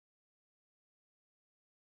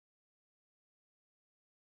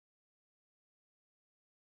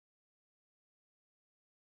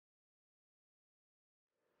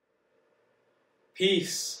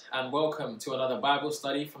Peace and welcome to another Bible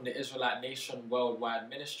study from the Israelite Nation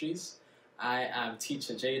Worldwide Ministries. I am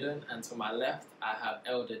Teacher Jaden, and to my left I have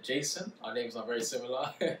Elder Jason. Our names are very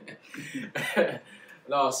similar.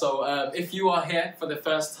 If you are here for the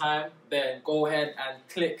first time, then go ahead and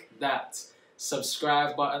click that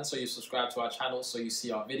subscribe button so you subscribe to our channel so you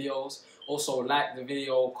see our videos. Also like the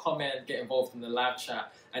video, comment, get involved in the live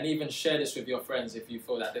chat, and even share this with your friends if you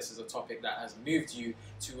feel that this is a topic that has moved you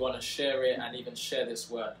to want to share it and even share this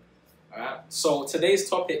word. All right. So today's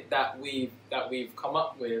topic that we've come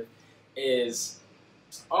up with is: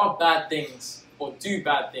 are bad things or do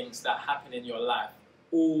bad things that happen in your life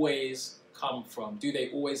always come from? Do they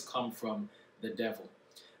always come from the devil?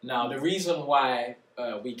 Now, the reason why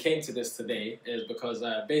we came to this today is because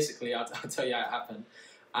basically, I'll tell you how it happened.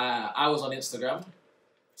 I was on Instagram,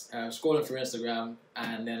 scrolling through Instagram,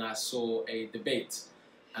 and then I saw a debate.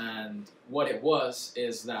 And what it was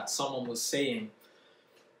is that someone was saying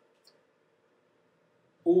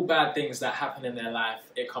all bad things that happen in their life,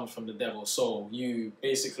 it comes from the devil. So you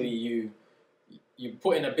basically, you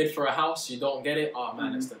put in a bid for a house, you don't get it, oh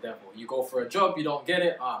man, it's the devil. You go for a job, you don't get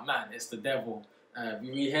it, oh man, it's the devil.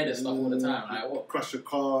 We hear this stuff all the time. Like, what? Crash your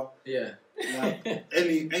car. Yeah. Like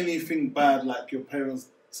anything bad, like your parents,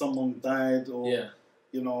 someone died, or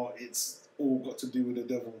you know, it's all got to do with the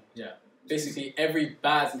devil. Yeah. Basically, every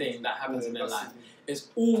bad thing that happens in their life is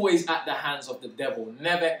always at the hands of the devil.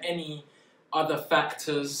 Never any other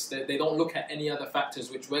factors. They don't look at any other factors,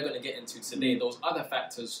 which we're going to get into today. Those other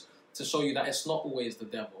factors to show you that it's not always the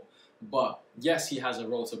devil. But yes, he has a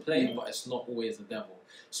role to play, but it's not always the devil.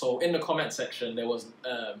 So in the comment section, there was,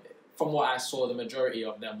 from what I saw, the majority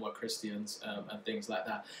of them were Christians and things like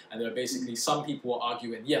that. And there were basically some people were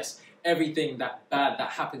arguing, yes, everything that bad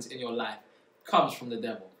that happens in your life comes from the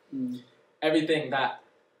devil. Everything that,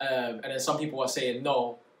 and then some people are saying,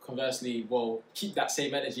 no, conversely, well, keep that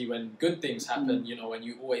same energy when good things happen, you know, when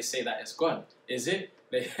you always say that it's gone. Is it?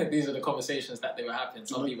 These are the conversations that they were having.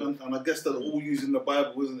 Some people, and I guess they're all using the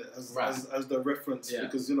Bible, isn't it, as the reference,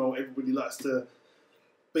 because, you know, everybody likes to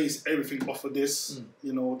base everything off of this,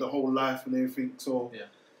 you know, the whole life and everything. So,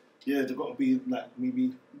 yeah, they've got to be like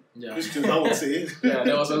maybe Christians, I would say.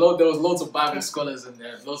 There was loads of Bible scholars in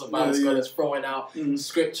there. Loads of Bible scholars throwing out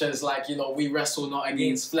scriptures like, you know, we wrestle not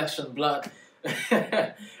against flesh and blood.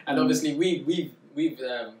 And obviously we've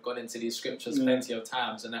gone into these scriptures plenty of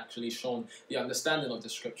times and actually shown the understanding of the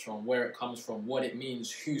scripture and where it comes from, what it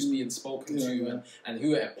means, who's being spoken to, and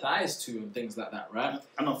who it applies to, and things like that, right?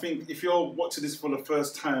 And I think if you're watching this for the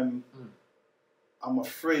first time, I'm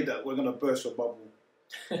afraid that we're going to burst your bubble.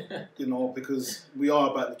 You know, because we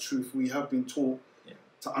are about the truth. We have been taught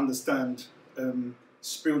to understand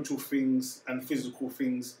spiritual things and physical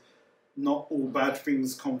things. Not all bad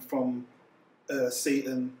things come from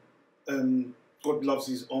Satan. God loves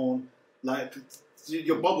his own. Like,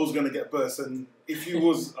 your bubble's going to get burst. And if you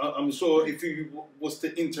was, I'm sure if you was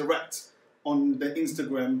to interact on the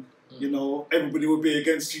Instagram, you know, everybody would be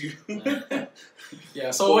against you.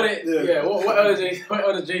 So what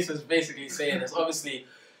Elder Jason's basically saying is, obviously,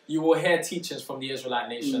 you will hear teachings from the Israelite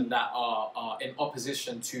nation that are in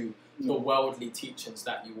opposition to the worldly teachings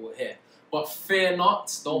that you will hear. But fear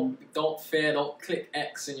not, don't fear, don't click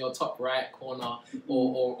X in your top right corner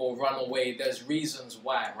or run away. There's reasons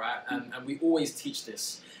why, right? And we always teach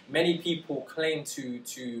this. Many people claim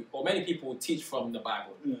or many people teach from the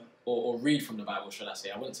Bible. Or read from the Bible, should I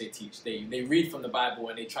say. I wouldn't say teach. They read from the Bible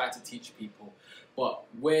and they try to teach people. But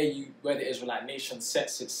where the Israelite nation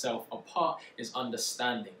sets itself apart is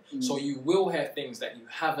understanding. So you will hear things that you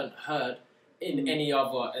haven't heard in any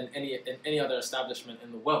other establishment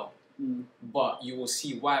in the world. But you will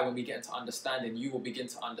see why when we get into understanding. You will begin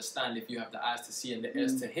to understand. If you have the eyes to see and the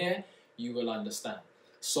ears to hear, you will understand.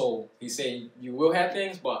 So he's saying you will hear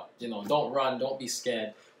things, but, you know, don't run, don't be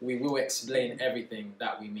scared. We will explain everything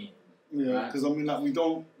that we mean. Yeah, because I mean, like, we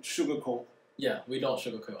don't sugarcoat. Yeah, we don't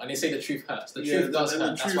sugarcoat. And they say the truth hurts. The truth does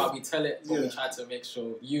hurt. That's why we tell it, but we try to make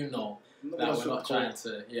sure you know that we're not trying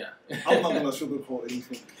to, I'm not going to sugarcoat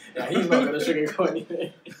anything. Yeah, he's not going to sugarcoat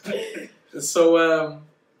anything. So,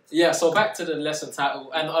 so back to the lesson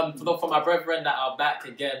title. And for my brethren that are back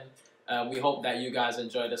again, we hope that you guys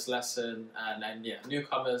enjoy this lesson. And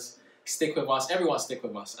newcomers, stick with us. Everyone stick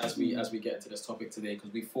with us as we get into this topic today,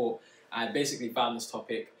 because we thought, I basically found this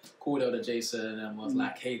topic, called Elder Jason, and was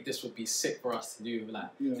like, hey, this would be sick for us to do. Like,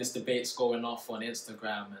 this debate's going off on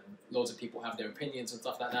Instagram, and loads of people have their opinions and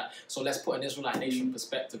stuff like that. So let's put an Israelite nation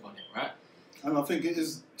perspective on it, right? And I think it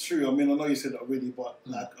is true. I mean, I know you said that already, but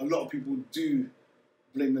like, a lot of people do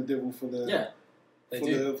blame the devil for the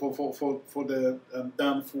for the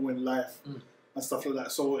downfall in life and stuff like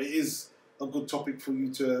that. So it is a good topic for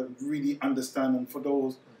you to really understand. And for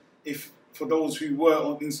those who were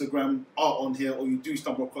on Instagram, are on here, or you do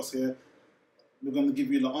stumble across here, we're going to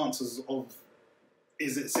give you the answers of,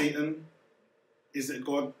 is it Satan, is it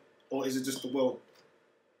God, or is it just the world?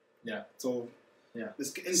 Yeah. So yeah,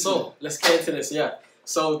 let's get into this. Yeah.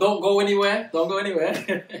 So don't go anywhere.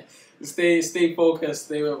 Stay focused.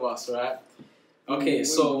 Stay with us, right? Okay.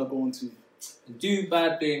 So do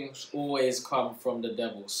bad things always come from the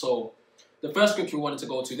devil? So the first scripture we wanted to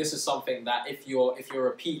go to. This is something that if you're a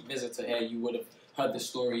repeat visitor here, you would have heard this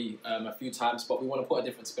story a few times, but we want to put a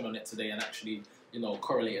different spin on it today and actually,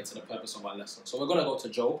 correlate it to the purpose of our lesson. So we're going to go to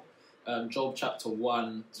Job. Job chapter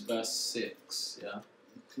 1, verse 6. Yeah.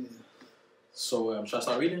 Okay. So should I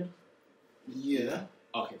start reading? Yeah.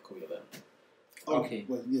 Okay, cool. You're there. Okay.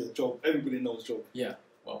 Well, yeah, Job. Everybody knows Job. Yeah.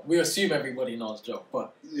 Well, we assume everybody knows Job,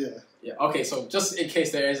 but yeah. Okay, so just in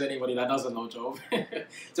case there is anybody that doesn't know Job,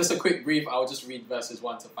 just a quick brief. I'll just read verses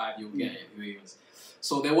 1 to 5. You'll get it. Who he was.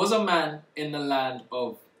 So there was a man in the land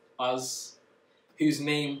of Uz, whose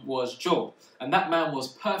name was Job, and that man was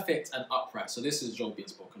perfect and upright. So this is Job being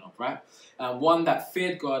spoken of, right? One that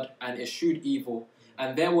feared God and eschewed evil.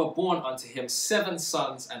 And there were born unto him 7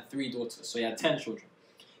 sons and 3 daughters. So he had 10 children.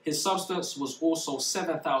 His substance was also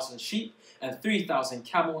 7,000 sheep and 3,000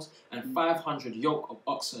 camels and 500 yoke of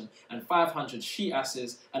oxen and 500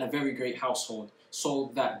 she-asses and a very great household.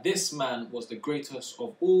 So that this man was the greatest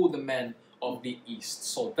of all the men of the east.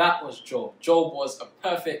 So that was Job. Job was a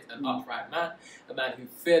perfect and upright man. A man who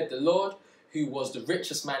feared the Lord, who was the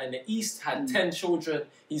richest man in the east, had 10 children.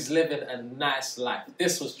 He's living a nice life.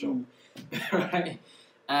 This was Job. Right?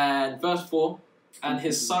 And verse 4, and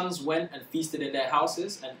his sons went and feasted in their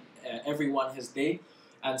houses, and every one his day,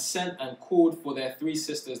 and sent and called for their 3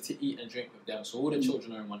 sisters to eat and drink with them. So all the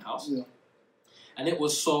children are in one house. Yeah. And it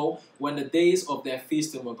was so, when the days of their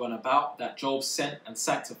feasting were gone about, that Job sent and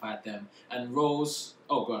sanctified them, and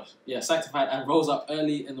sanctified and rose up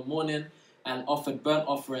early in the morning, and offered burnt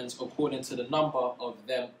offerings according to the number of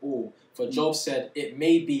them all. For Job said, it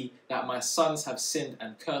may be that my sons have sinned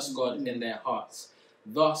and cursed God in their hearts.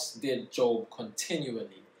 Thus did Job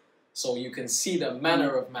continually. So you can see the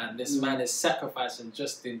manner of man. This man is sacrificing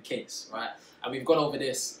just in case, right? And we've gone over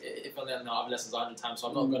this, if on the other lessons 100 times, so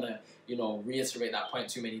I'm not going to, reiterate that point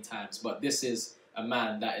too many times. But this is a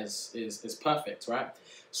man that is perfect, right?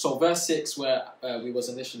 So verse 6, where we was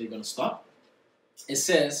initially going to start, it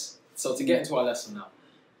says, so to get into our lesson now.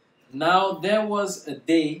 Now there was a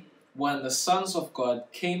day when the sons of God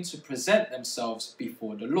came to present themselves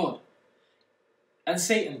before the Lord. And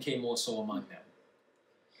Satan came also among them.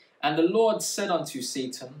 And the Lord said unto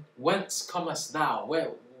Satan, whence comest thou?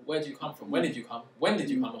 Where do you come from? When did you come? When did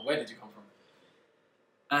you come? And where did you come from?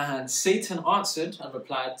 And Satan answered and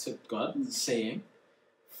replied to God, saying,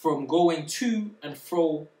 from going to and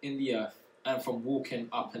fro in the earth, and from walking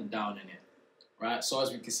up and down in it. Right? So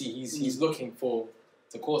as we can see, he's looking to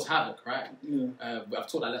cause havoc, right? Yeah. I've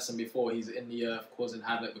taught that lesson before. He's in the earth causing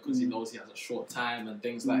havoc because he knows he has a short time and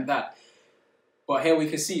things like that. But here we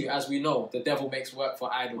can see, as we know, the devil makes work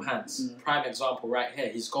for idle hands. Prime example right here.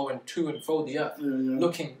 He's going to and fro the earth,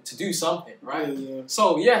 looking to do something, right?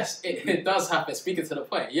 So yes, it does happen. Speaking to the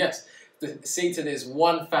point, yes, Satan is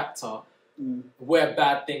one factor where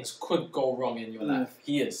bad things could go wrong in your life.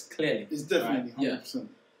 He is, clearly. It's definitely, right? 100%.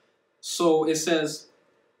 So it says,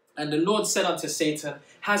 and the Lord said unto Satan,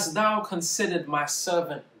 hast thou considered my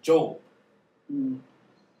servant Job,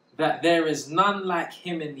 that there is none like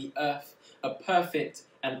him in the earth, a perfect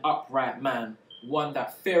and upright man, one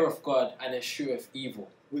that feareth God and escheweth evil.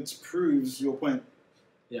 Which proves your point.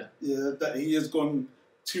 Yeah. Yeah, that he has gone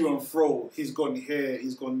to and fro. He's gone here,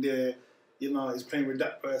 he's gone there. He's playing with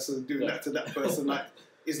that person, doing that to that person. Like,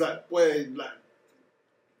 it's like, boy, like,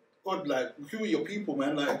 God, like, who are your people,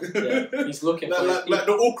 man? Like, he's looking for like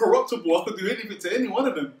they're all corruptible. I could do anything to any one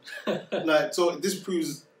of them. Like, so this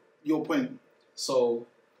proves your point. So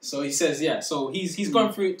he says, so he's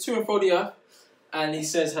gone through to and fro the earth, and he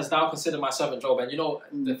says, hast thou considered my servant Job?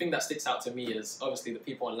 And the thing that sticks out to me is, obviously the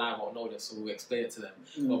people online won't know this, so we'll explain it to them.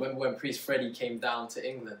 But when Priest Freddie came down to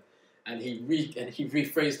England, and he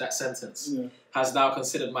rephrased that sentence, hast thou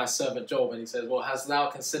considered my servant Job? And he says, well, hast thou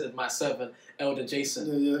considered my servant Elder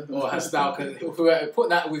Jason? Or hast thou put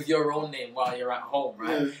that with your own name while you're at home,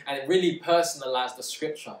 right? And it really personalized the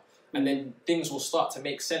scripture. And then things will start to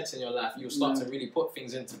make sense in your life. You'll start to really put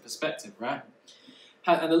things into perspective, right?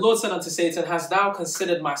 And the Lord said unto Satan, hast thou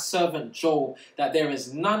considered my servant Job, that there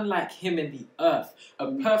is none like him in the earth,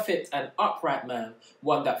 a perfect and upright man,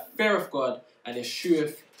 one that feareth God and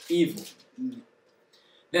escheweth evil?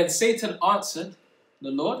 Then Satan answered the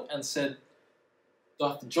Lord and said,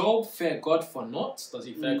 Doth Job fear God for naught? Does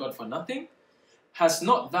he fear God for nothing? Has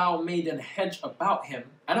not thou made an hedge about him,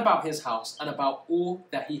 and about his house, and about all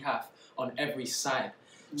that he hath on every side?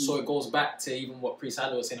 So it goes back to even what Priest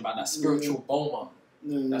Andrew was saying about that spiritual boma.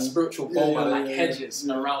 That spiritual boma, like hedges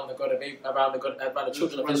around the God of around the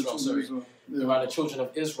children of Israel. Around the children of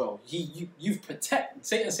Israel. You've protected.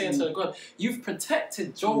 Satan saying to God, you've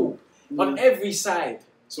protected Job on every side.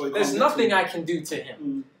 So there's nothing I can do to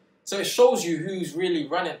him. So it shows you who's really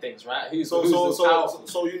running things, right? So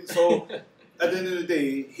at the end of the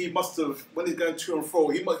day, he must have, when he's going to and fro,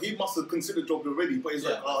 he must have considered Job already. But he's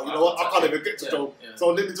like, oh, you know what? I can't even get to Job.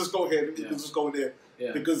 So let me just go here. Let me just go there.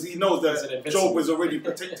 Because he knows that Job is already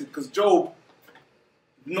protected. Because Job,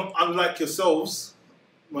 not unlike yourselves,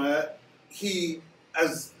 right, he,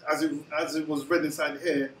 as it was read inside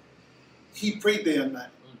here, he prayed day and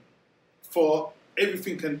night for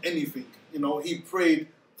everything and anything. You know, he prayed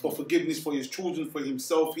for forgiveness for his children, for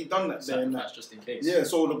himself. He done that day and night. Just in case. Yeah,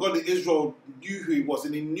 so the God of Israel knew who he was,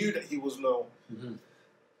 and he knew that he was loyal.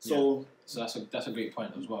 So that's a great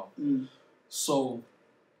point as well. So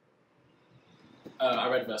I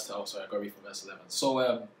read verse 12, sorry, I got to read from verse 11.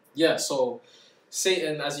 So so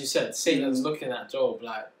Satan, as you said, Satan's looking at Job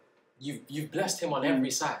like, you've blessed him on every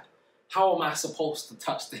side. How am I supposed to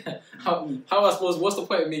touch that? How am I supposed? What's the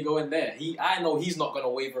point of me going there? I know he's not going to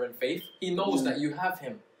waver in faith. He knows that you have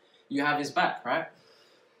him. You have his back, right?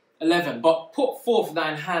 11. But put forth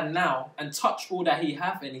thine hand now and touch all that he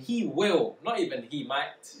hath, and he will. Not even he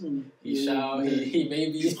might. He shall. He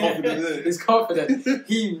maybe. He's confident. He's confident.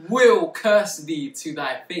 He will curse thee to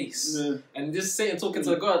thy face. And just Satan talking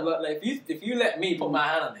to God like, if you let me put my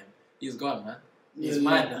hand on him, he's gone, man. He's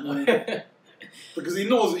mine now. Because he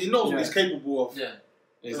knows what he's capable of. Yeah,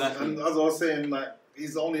 exactly. And as I was saying, like,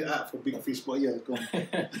 he's only out for big fish, but yeah, go on.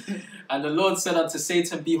 And the Lord said unto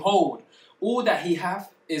Satan, behold, all that he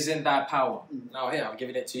hath is in thy power. Now here, I'm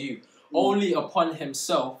giving it to you. Only upon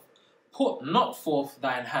himself put not forth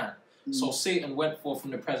thine hand. So Satan went forth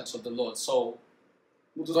from the presence of the Lord. So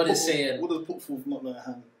God is saying... What does put forth not thy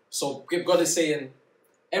hand? So God is saying,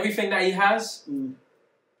 everything that he has,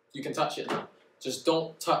 you can touch it now. Just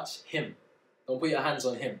don't touch him. Don't put your hands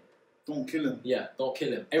on him. Don't kill him. Yeah, don't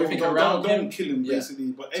kill him. Everything around him. Don't kill him,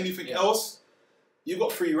 basically. But anything else, you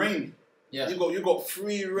got free reign. Yeah. You got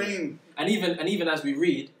free reign. And even as we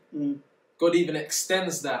read, God even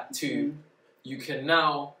extends that to you can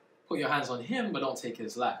now put your hands on him, but don't take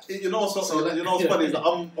his life. You know what's funny is that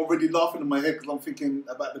I'm already laughing in my head because I'm thinking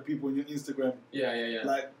about the people on your Instagram. Yeah.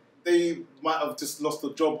 Like they might have just lost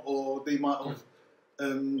a job, or they might have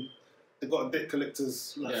they got a debt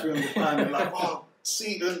collectors like £300 and like, oh,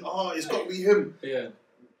 Satan, it's got to be him. Yeah.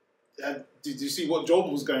 Did you see what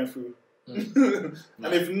Job was going through? And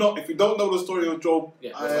if you don't know the story of Job,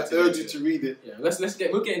 I urge you to read it. Yeah,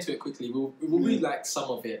 we'll get into it quickly. We'll read like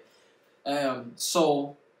some of it.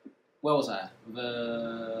 So where was I?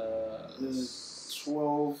 The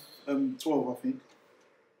 12, I think.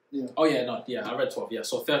 Yeah. Oh yeah, I read 12. Yeah,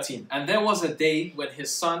 so 13. And there was a day when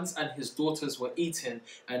his sons and his daughters were eating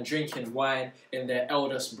and drinking wine in their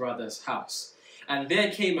eldest brother's house. And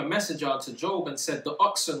there came a messenger unto Job and said, the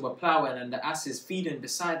oxen were ploughing and the asses feeding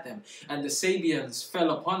beside them, and the Sabeans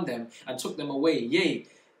fell upon them and took them away. Yea,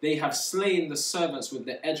 they have slain the servants with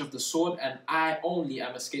the edge of the sword, and I only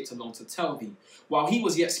am escaped alone to tell thee. While he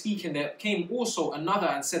was yet speaking, there came also another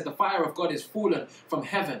and said, the fire of God is fallen from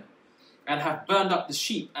heaven, and have burned up the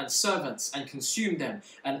sheep and servants, and consumed them,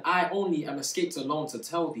 and I only am escaped alone to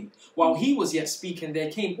tell thee. While he was yet speaking,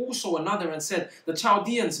 there came also another and said, the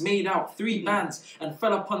Chaldeans made out 3 bands, and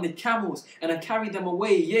fell upon the camels, and have carried them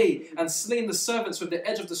away, yea, and slain the servants with the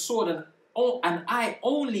edge of the sword, and I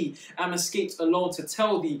only am escaped alone to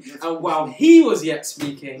tell thee. While he was yet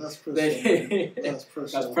speaking, that's pressure. It's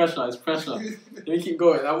pressure. Let me keep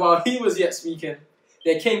going. And while he was yet speaking,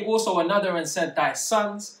 there came also another and said, thy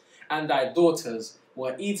sons and thy daughters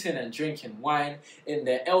were eating and drinking wine in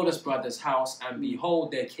their eldest brother's house, and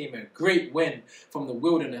behold, there came a great wind from the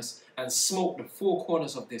wilderness, and smote the 4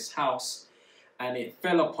 corners of this house, and it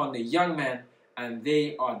fell upon the young men, and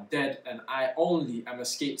they are dead, and I only am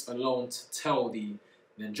escaped alone to tell thee.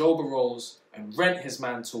 Then Job arose and rent his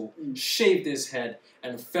mantle, shaved his head,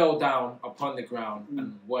 and fell down upon the ground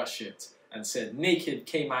and worshipped, and said, naked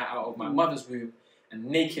came I out of my mother's womb, and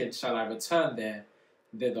naked shall I return thither.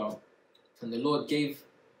 And the Lord gave,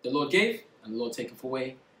 and the Lord taketh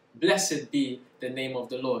away. Blessed be the name of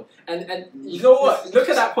the Lord. And you know what? Look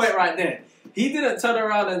at that point right there. He didn't turn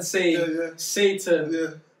around and say,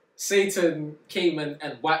 Satan came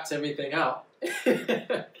and whacked everything out. He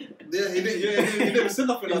didn't. He never said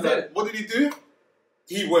nothing like that. What did he do?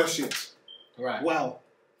 He worshipped. Right. Wow.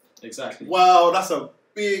 Exactly. Wow, that's a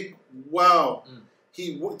big wow.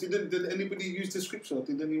 Did anybody use the scripture?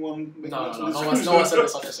 Did anyone make no one said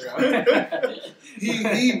this on Instagram.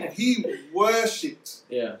 he worshipped.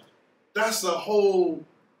 Yeah. That's a whole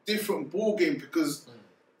different ball game because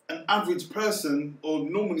an average person or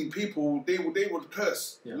normally people they would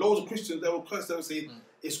curse. Yeah. Loads of Christians they would curse. They would say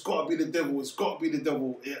it's got to be the devil. It's got to be the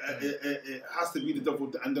devil. It has to be the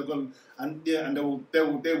devil. And they're going and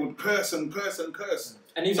they would curse and curse and curse.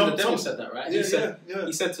 And even the devil said that, right? He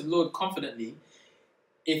said to the Lord confidently,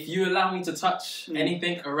 if you allow me to touch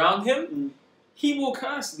anything around him, he will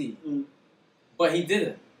curse thee. But he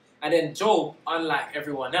didn't. And then Job, unlike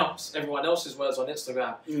everyone else's words on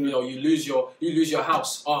Instagram, you know, you lose your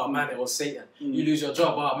house, oh man, it was Satan. You lose your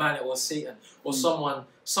job, oh man, it was Satan. Or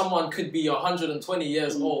someone could be 120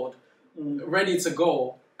 years old, ready to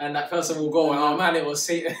go, and that person will go, oh man, it was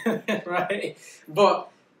Satan, right?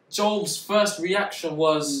 But Job's first reaction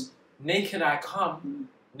was, naked I come,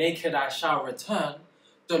 naked I shall return.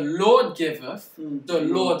 The Lord giveth, the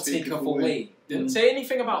Lord taketh away. Didn't say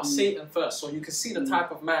anything about Satan first, so you can see the type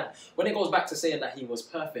of man. When it goes back to saying that he was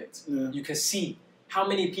perfect, you can see how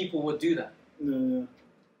many people would do that.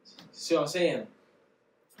 See what I'm saying?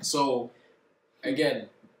 So, again,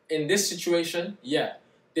 in this situation,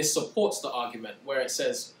 this supports the argument where it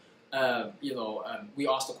says, we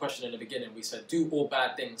asked the question in the beginning, we said, do all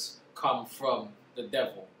bad things come from the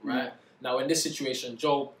devil, right? Now, in this situation,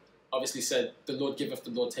 Job obviously said, the Lord giveth,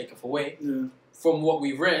 the Lord taketh away. From what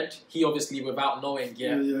we read, he obviously, without knowing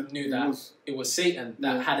knew that it was Satan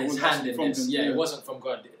that had his hand in this. It wasn't from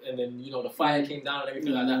God. And then, the fire came down and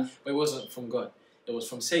everything like that. But it wasn't from God. It was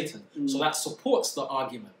from Satan. So that supports the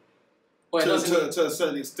argument. But to a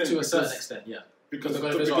certain extent. To a certain extent, Because the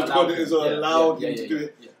God of Israel allowed him to do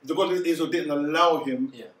it. The God of Israel didn't allow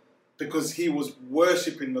him because he was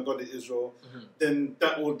worshipping the God of Israel. Then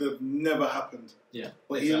that would have never happened.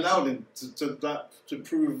 But he allowed him to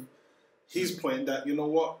prove his point that, you know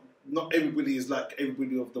what, not everybody is like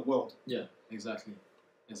everybody of the world. Exactly.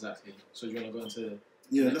 So do you want to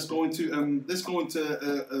go into... let's go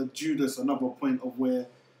into Judas, another point of where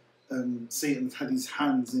Satan had his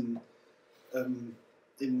hands in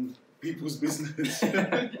people's business.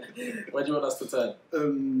 Where do you want us to turn?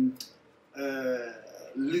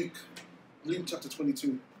 Luke chapter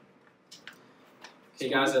 22. Okay,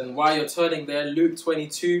 guys, and while you're turning there, Luke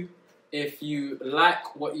 22. If you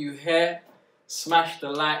like what you hear, smash the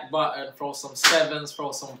like button, throw some sevens,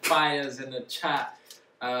 throw some fires in the chat.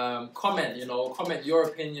 Comment your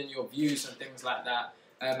opinion, your views and things like that.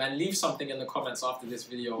 And leave something in the comments after this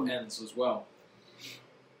video ends as well.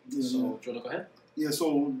 So, do you want to go ahead?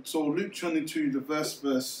 So Luke 22, the first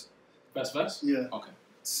verse. First verse? Yeah. Okay.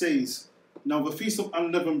 Says, now the feast of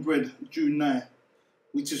unleavened bread drew nigh,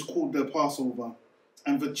 which is called the Passover.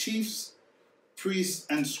 And the chiefs, priests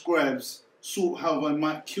and scribes sought how they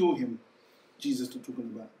might kill him. Jesus was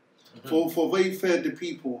talking about. For they feared the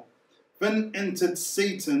people. Then entered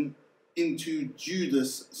Satan into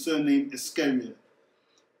Judas, surnamed Iscariot,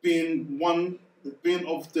 being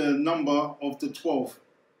of the number of the 12.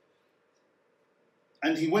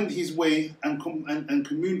 And he went his way and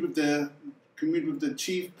communed with the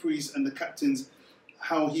chief priests and the captains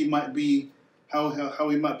how he might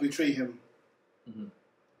betray him.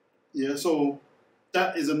 So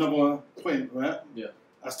that is another point, right?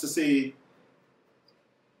 As to say,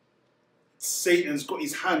 Satan's got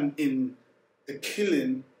his hand in the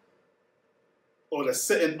killing or the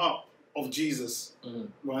setting up of Jesus,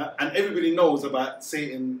 right? And everybody knows about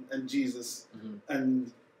Satan and Jesus,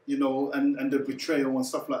 and and the betrayal and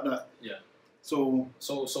stuff like that. So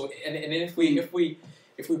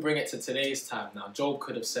if we bring it to today's time now, Job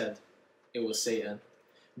could have said it was Satan.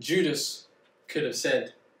 Judas could have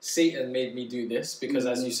said Satan made me do this because,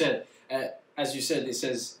 as you said, it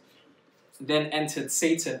says, then entered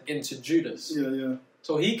Satan into Judas.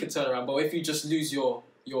 So he could turn around. But if you just lose your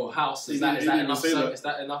house, is that enough? Is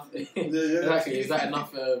that enough? Exactly. Is that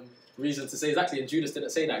enough reason to say exactly? And Judas didn't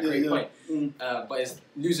say that. Great point. But is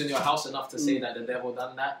losing your house enough to say that the devil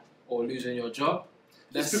done that, or losing your job?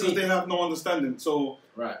 It's because they have no understanding. So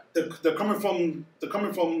they're coming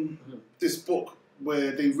from this book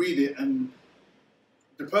where they read it, and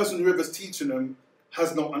the person whoever's teaching them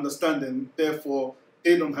has no understanding. Therefore,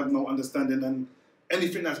 they don't have no understanding, and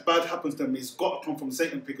anything that's bad happens to them, it's got to come from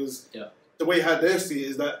Satan, because the way how they see it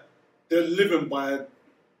is that they're living by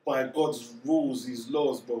God's rules, His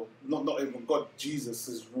laws, bro. Not even God,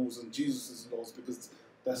 Jesus' rules and Jesus' laws, because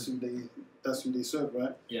that's who they serve,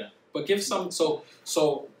 right? But give some. So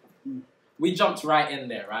we jumped right in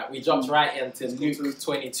there, right? We jumped right into Luke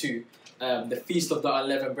 22. the Feast of the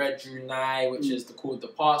Unleavened Bread drew nigh, which is called the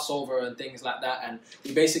Passover and things like that. And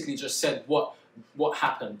we basically just said what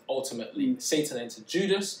happened ultimately. Satan entered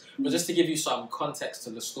Judas. But just to give you some context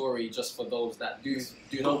to the story, just for those that do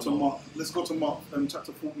not know. Mark. Let's go to Mark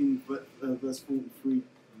chapter 14, verse 43.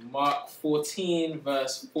 Mark 14,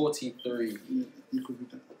 verse 43. Yeah, you could read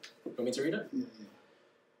that. Want me to read it?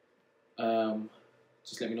 Yeah.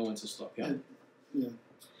 Just let me know when to stop. Yeah. Yeah.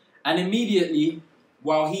 And immediately,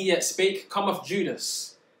 while he yet spake, cometh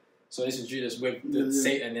Judas. So this is Judas with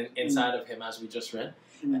Satan inside of him, as we just read.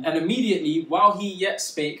 And immediately, while he yet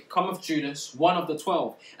spake, cometh Judas, one of the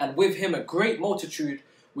 12, and with him a great multitude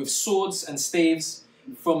with swords and staves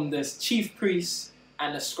from the chief priests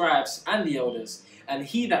and the scribes and the elders. And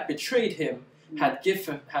he that betrayed him had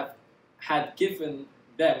given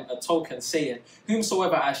them a token, saying,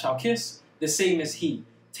 Whomsoever I shall kiss, the same is he.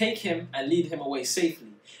 Take him and lead him away safely.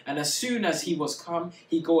 And as soon as he was come,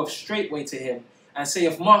 he goeth straightway to him, and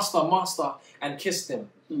saith, Master, Master, and kissed him.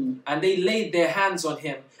 And they laid their hands on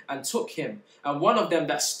him, and took him. And one of them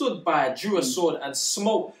that stood by drew a sword, and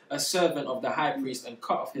smote a servant of the high priest, and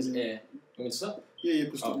cut off his ear. You want to stop? Yeah, you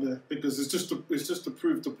can stop there. Because it's just to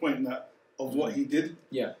prove the point that of what he did.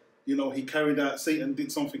 Yeah. You know, he carried out, Satan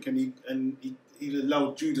did something, and he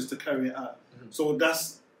allowed Judas to carry it out. So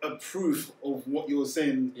that's a proof of what you were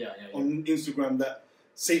saying on Instagram, that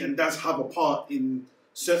Satan does have a part in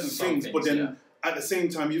certain things, but then at the same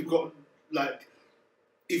time, you've got, like,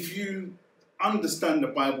 if you understand the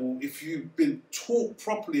Bible, if you've been taught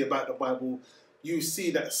properly about the Bible, you see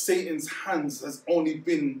that Satan's hands has only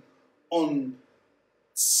been on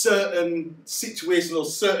certain situations or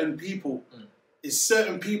certain people. It's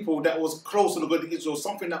certain people that was close to the God of Israel,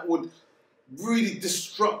 something that would really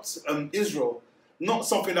disrupt Israel, not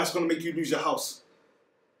something that's going to make you lose your house.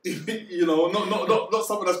 You know, not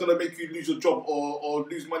something that's going to make you lose your job or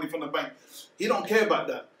lose money from the bank. He don't care about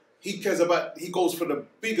that. He goes for the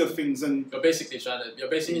bigger things. And you're basically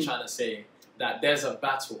trying to say that there's a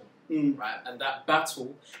battle, right? And that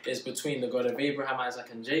battle is between the God of Abraham,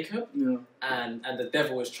 Isaac, and Jacob, and the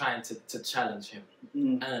devil is trying to challenge him.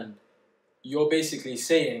 And you're basically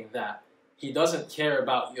saying that he doesn't care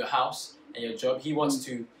about your house and your job. He wants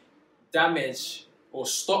to damage or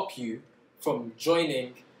stop you from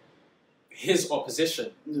joining his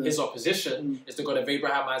opposition. His opposition is the God of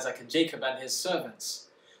Abraham, Isaac, and Jacob, and his servants.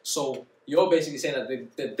 So you're basically saying that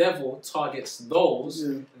the devil targets those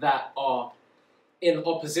that are in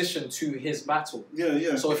opposition to his battle.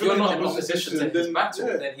 So if you're not in opposition to his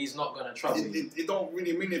battle, then he's not going to trouble you. It don't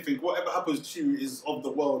really mean anything. Whatever happens to you is of the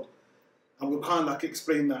world. And we'll kind of like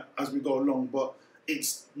explain that as we go along. But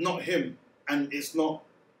it's not him, and it's not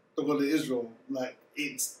the God of Israel. Like,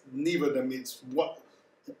 it's neither of them. It's what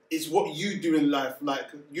you do in life. Like,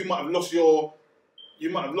 you might have lost your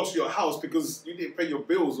house because you didn't pay your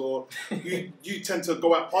bills, or you tend to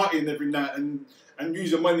go out partying every night and use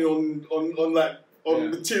your money on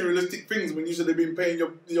materialistic things when you should have been paying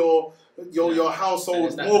your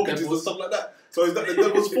household mortgages and stuff like that. So is that the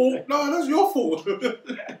devil's fault? No, that's your fault. Your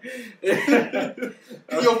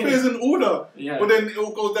affairs in order. But then it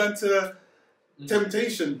all goes down to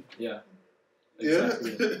temptation.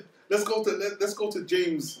 Exactly. Let's go to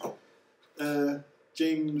James.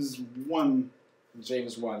 James 1.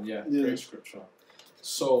 James 1, great scripture.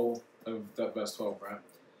 So, that verse 12, right?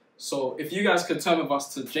 So, if you guys could turn with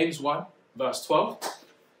us to James 1, verse 12,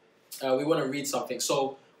 we want to read something.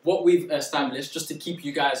 So, what we've established, just to keep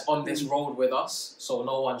you guys on this road with us, so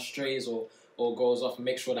no one strays or goes off, and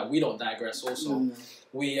make sure that we don't digress also,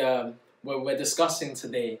 what we're discussing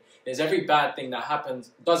today is does every bad thing that happened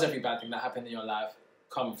in your life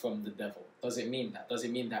come from the devil? Does it mean that? Does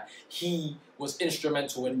it mean that he was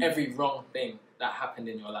instrumental in every wrong thing that happened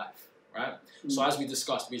in your life, right? So as we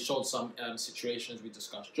discussed, we showed some situations. We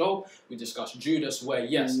discussed Job, we discussed Judas, where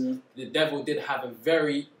the devil did have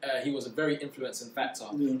he was a very influencing factor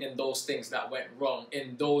in those things that went wrong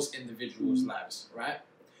in those individuals' lives, right?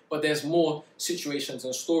 But there's more situations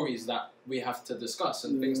and stories that we have to discuss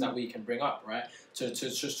and things that we can bring up, right? To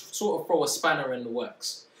just sort of throw a spanner in the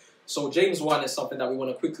works. So James 1 is something that we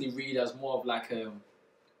want to quickly read as more of like an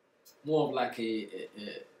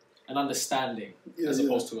understanding as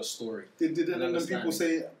opposed to a story. Did people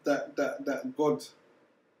say that God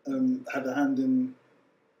had a hand in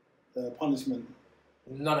punishment?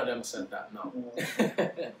 None of them said that, no.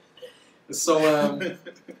 So,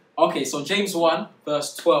 okay, so James 1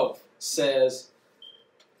 verse 12 says,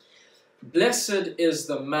 Blessed is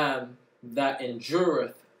the man that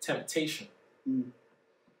endureth temptation.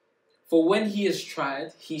 For when he is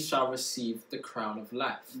tried, he shall receive the crown of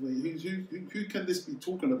life. Wait, who can this be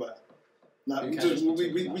talking about? Like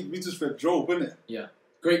we just read Job, innit? Yeah.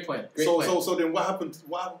 Great point. So then what happened?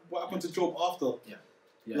 What happened to Job after?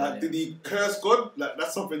 Did he curse God? Like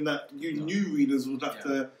that's something that new readers would have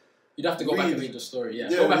to. You'd have to go back and read the story. Yeah.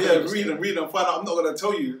 Read and find out. I'm not going to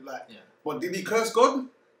tell you. But did he curse God,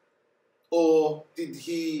 or did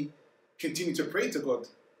he continue to pray to God?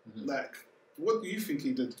 Like, what do you think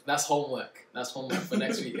he did? That's homework. That's homework for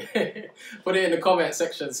next week. Put it in the comment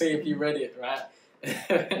section. Say if you read it, right?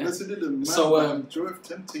 Blessed is the man that endureth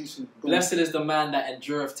temptation. Blessed is the man that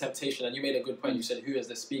endureth temptation. And you made a good point. You said, who is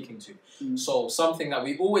this speaking to? So something that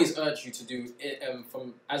we always urge you to do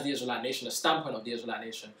from as the Israelite nation, the standpoint of the Israelite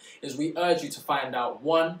nation, is we urge you to find out,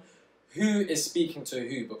 one, who is speaking to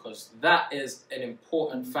who, because that is an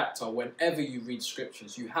important factor whenever you read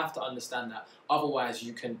scriptures. You have to understand that. Otherwise,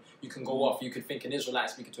 you can go off. You could think an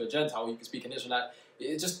Israelite speaking to a Gentile, or you could speak an Israelite.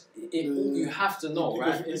 You have to know,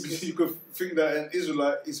 right? You could think that an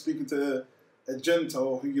Israelite is speaking to a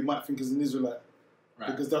Gentile who you might think is an Israelite. Right.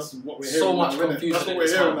 Because that's what we're hearing. So much confusion in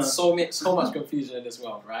this world. So much confusion in this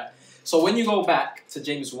world, right? So when you go back to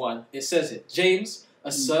James 1, it says it. James,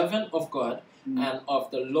 a servant of God and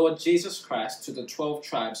of the Lord Jesus Christ, to the 12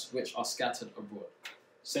 tribes which are scattered abroad.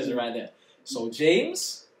 Says it right there. So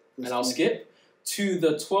James, and I'll skip, to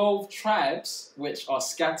the 12 tribes which are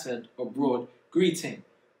scattered abroad, greeting,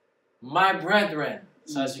 my brethren.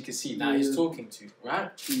 So as you can see, now he's talking to,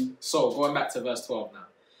 right? So going back to verse 12 now.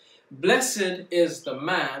 Blessed is the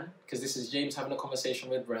man, because this is James having a conversation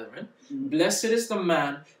with brethren. Blessed is the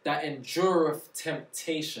man that endureth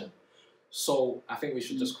temptation. So I think we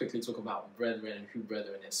should just quickly talk about brethren and who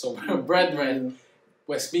brethren is. So brethren,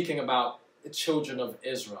 we're speaking about the children of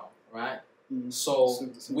Israel, right? So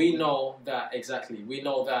we know that, we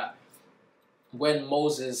know that when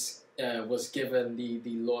Moses was given the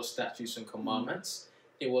law, statutes, and commandments,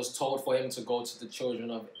 it was told for him to go to the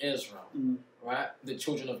children of Israel, right? The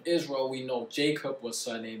children of Israel, we know Jacob was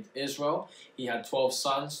surnamed Israel. He had 12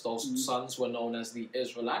 sons. Those sons were known as the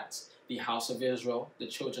Israelites, the house of Israel, the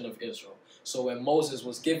children of Israel. So when Moses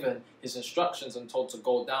was given his instructions and told to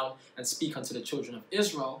go down and speak unto the children of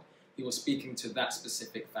Israel, he was speaking to that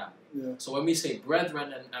specific family. So when we say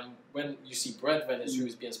brethren, and when you see brethren as who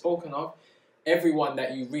is being spoken of, everyone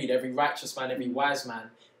that you read, every righteous man, every wise man,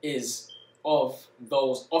 is of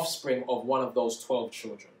those offspring of one of those 12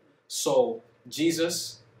 children. So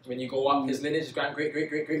Jesus, when you go up his lineage, his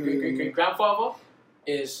great-great-great-great-great-great-great-grandfather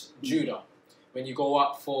is Judah. When you go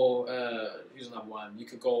up for, who's another one? You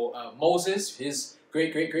could go Moses, his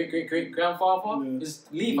great-great-great-great-great-grandfather is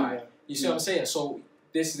Levi. You see what I'm saying? So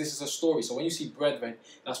this is a story. So when you see brethren,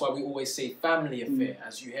 that's why we always say family affair,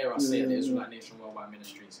 as you hear us say in the Israelite Nation Worldwide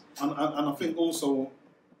Ministries. And I think also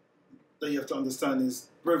that you have to understand is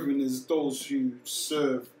brethren is those who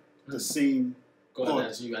serve the same God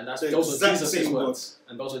as you, and those are Jesus' words.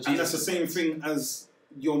 And those are Jesus' And that's the same thing as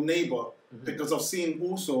your neighbor, because I've seen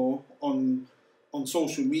also on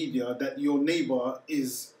social media that your neighbor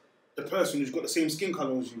is the person who's got the same skin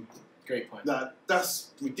color as you. Great point.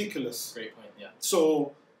 That's ridiculous. Great point. Yeah.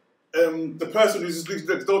 So the person who's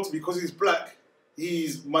next door to me, because he's black,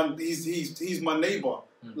 he's my neighbor,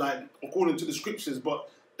 like according to the scriptures. But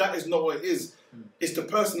that is not what it is. It's the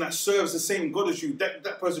person that serves the same God as you.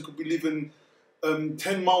 That person could be living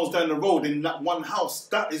 10 miles down the road in that one house.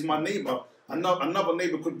 That is my neighbor. Another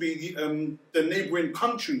neighbor could be the neighboring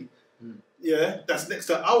country. That's next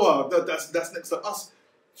to that's next to us.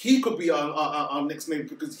 He could be our next neighbor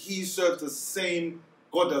because he serves the same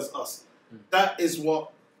God as us. That is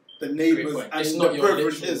what the neighbors and the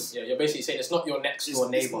brethren is. Yeah, you're basically saying it's not your next door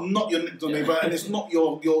neighbor. It's not your next door neighbor, and it's not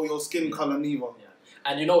your skin color neither.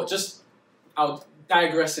 And you know, I'll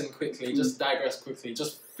digress quickly. Just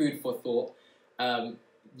food for thought.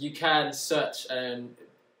 You can search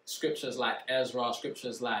scriptures like Ezra,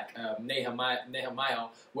 scriptures like Nehemiah,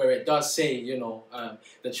 where it does say,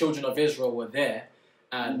 the children of Israel were there,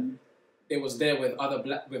 and it was there with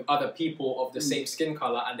other people of the same skin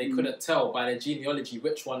color, and they couldn't tell by their genealogy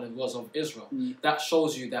which one was of Israel. That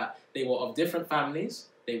shows you that they were of different families.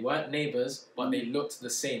 They weren't neighbors, but they looked the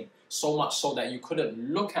same. So much so that you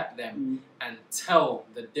couldn't look at them and tell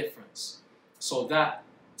the difference. So that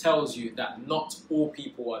tells you that not all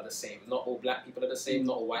people are the same. Not all black people are the same.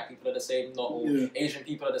 Not all white people are the same. Not all Asian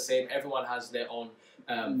people are the same. Everyone has their own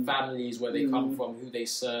families, where they come from, who they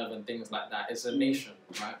serve, and things like that. It's a nation,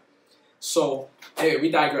 right? So, anyway,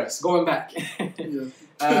 we digress. Going back.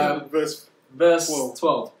 Verse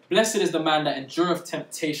 12. Blessed is the man that endureth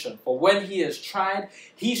temptation, for when he is tried,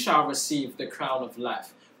 he shall receive the crown of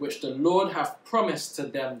life, which the Lord hath promised to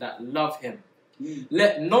them that love him.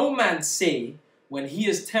 Let no man say, when he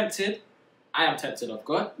is tempted, I am tempted of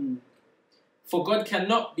God. For God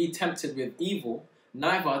cannot be tempted with evil,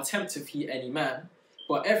 neither tempteth he any man.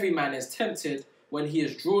 But every man is tempted when he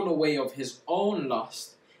is drawn away of his own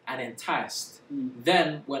lust and enticed.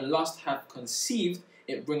 Then, when lust hath conceived,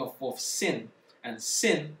 it bringeth forth sin. And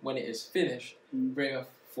sin, when it is finished, bringeth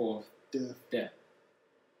forth death.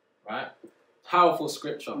 Right? Powerful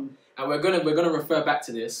scripture. And we're gonna refer back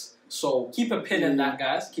to this. So keep a pin in that,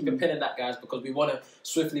 guys. Keep a pin in that, guys, because we want to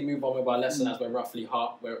swiftly move on with our lesson as we're roughly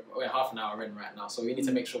half an hour in right now. So we need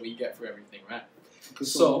to make sure we get through everything, right?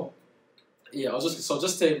 So yeah,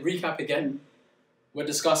 just to recap again, we're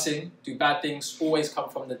discussing, do bad things always come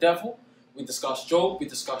from the devil? We discussed Job, we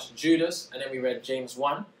discussed Judas, and then we read James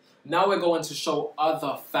 1. Now we're going to show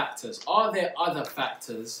other factors. Are there other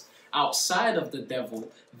factors outside of the devil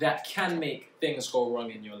that can make things go wrong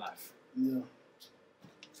in your life? Yeah.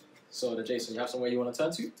 So, Jason, you have somewhere you want to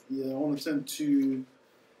turn to? Yeah, I want to turn to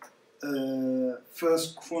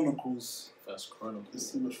First Chronicles. First Chronicles. Let's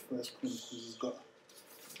see what First Chronicles has got.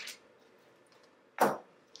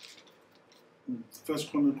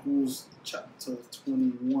 First Chronicles chapter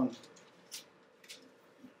 21.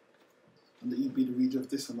 And let you be the reader of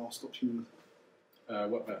this, and I'll stop you.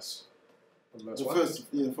 What verse? Verse the what? first,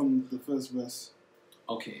 yeah, from the first verse.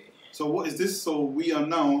 Okay. So what is this? So we are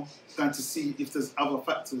now going to see if there's other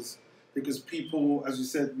factors, because people, as you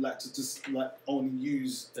said, like to just like only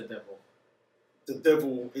use the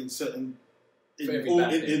devil in certain in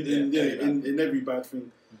every bad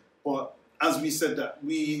thing. But as we said, that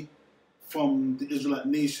we from the Israelite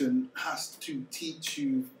nation has to teach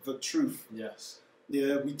you the truth. Yes.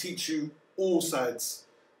 Yeah, we teach you all sides.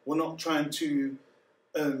 We're not trying to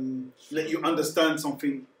let you understand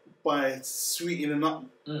something by sweetening up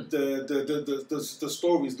the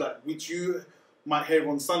stories like which you might hear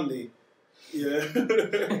on Sunday. Yeah.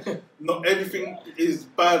 Not everything is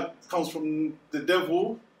bad comes from the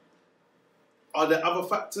devil. Are there other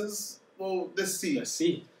factors? Well, let's see. Let's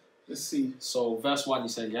see. So verse 1 you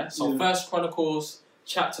said, yeah? So First Chronicles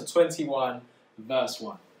chapter 21 verse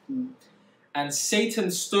 1. And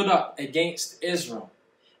Satan stood up against Israel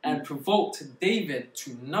and provoked David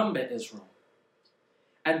to number Israel.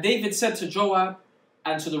 And David said to Joab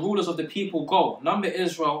and to the rulers of the people, Go, number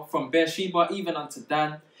Israel from Beersheba even unto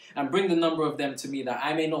Dan, and bring the number of them to me, that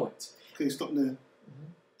I may know it. Okay, stop there.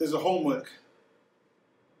 There's a homework.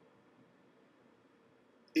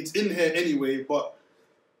 It's in here anyway, but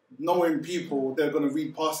knowing people, they're going to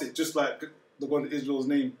read past it just like the God of Israel's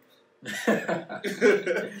name.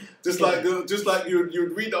 just like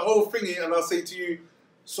you'd read the whole thingy, and I'll say to you,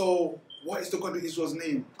 so what is the God of Israel's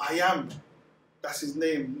name? I am. That's his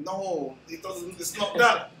name. No, it doesn't. It's not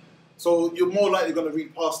that. So you're more likely going to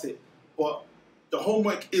read past it. But the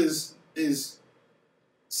homework is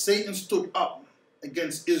Satan stood up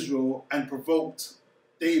against Israel and provoked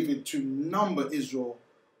David to number Israel.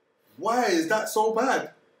 Why is that so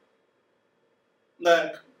bad?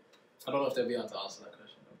 Like, I don't know if they'll be able to answer that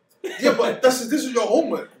question. Yeah, but this is your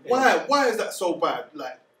homework. Why is that so bad?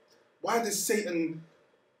 Like, why did Satan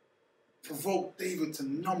provoke David to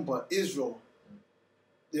number Israel?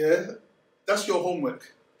 Yeah, that's your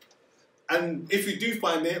homework. And if you do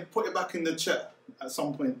find it, put it back in the chat at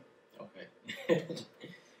some point. Okay.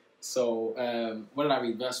 So, what did I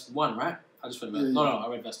read? Verse 1, right? I just read verse... No, I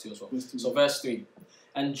read verse 2 as well. So, verse 3.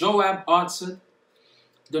 And Joab answered,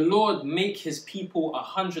 The Lord make his people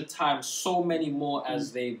 100 times so many more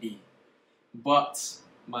as they be. But,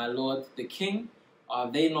 my lord the king, are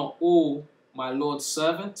they not all my lord's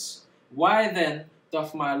servants? Why then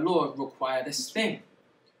doth my lord require this thing?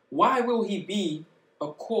 Why will he be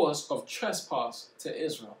a cause of trespass to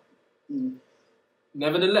Israel?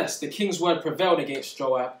 Nevertheless, the king's word prevailed against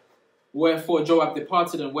Joab. Wherefore Joab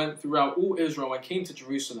departed and went throughout all Israel and came to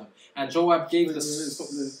Jerusalem. And Joab gave Stop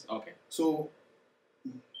there. Okay. So,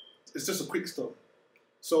 it's just a quick stop.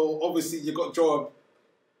 So, obviously, you got Joab.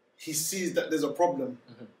 He sees that there's a problem.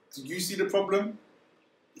 Do you see the problem?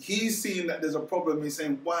 He's seeing that there's a problem. He's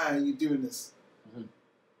saying, why are you doing this?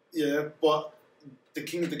 Yeah, but the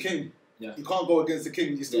king is the king. Yeah. You can't go against the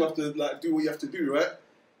king. You still have to do what you have to do, right?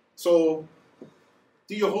 So,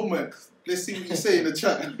 do your homework. Let's see what you say in the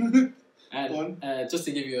chat. And just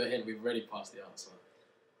to give you a hint, we've already passed the answer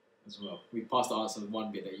as well. We passed the answer in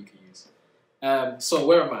one bit that you can use. So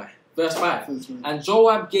where am I? Verse 5. And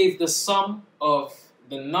Joab gave the sum of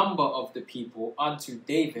the number of the people unto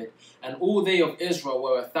David, and all they of Israel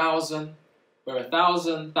were 1,000, and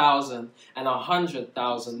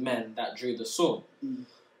 100,000 men that drew the sword.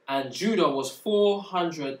 And Judah was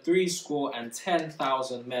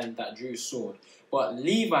 460,000 men that drew sword. But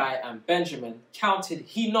Levi and Benjamin counted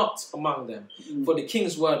he not among them, for the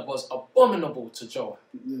king's word was abominable to Joab.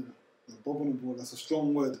 Abominable. That's a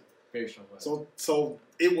strong word. Very strong word. So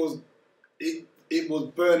it was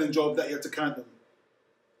burning Job that you had to count them.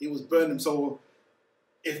 It was burning. So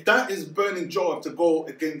if that is burning Job to go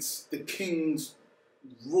against the king's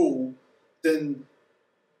rule, then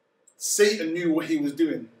Satan knew what he was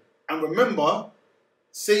doing. And remember,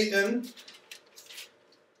 Satan,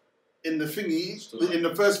 in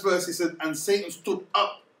the first verse, he said, and Satan stood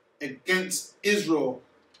up against Israel,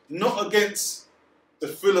 not against the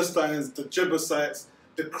Philistines, the Jebusites,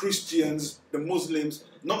 the Christians, the Muslims,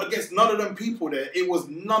 not against none of them people there. It was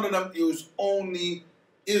none of them. It was only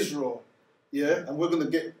Israel. Yeah, and we're going to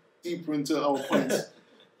get deeper into our points.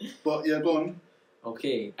 But yeah, go on.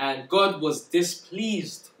 Okay, and God was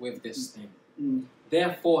displeased with this thing.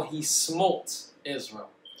 Therefore, he smote Israel.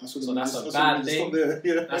 So that's a bad thing.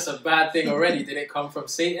 Yeah. That's a bad thing already. Did it come from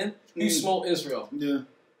Satan? Who smote Israel? Yeah.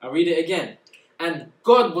 I'll read it again. And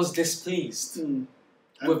God was displeased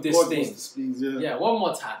with this thing. Yeah, one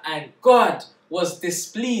more time. And God was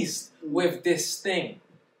displeased with this thing.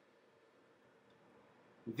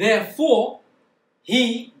 Therefore,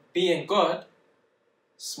 he, being God,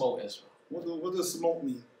 smote Israel. What does smote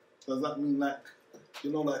mean? Does that mean like,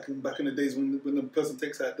 you know, like back in the days when the person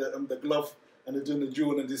takes out the glove and they're doing the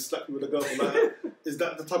drill and they slap you with the glove? Like, is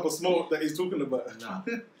that the type of smoke that he's talking about?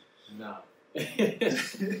 No.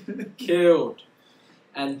 Killed.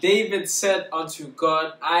 And David said unto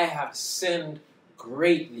God, I have sinned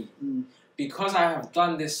greatly because I have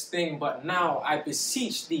done this thing, but now I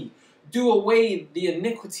beseech thee, do away the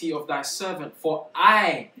iniquity of thy servant, for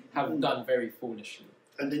I have done very foolishly.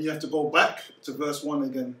 And then you have to go back to verse 1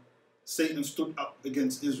 again. Satan stood up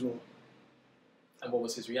against Israel. And what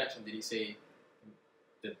was his reaction? Did he say,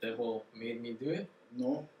 the devil made me do it?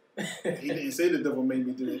 No. He didn't say the devil made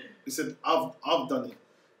me do it. He said, I've done it.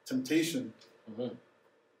 Temptation.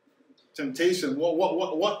 Temptation.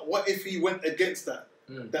 What if he went against that?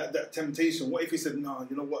 That temptation? What if he said, no,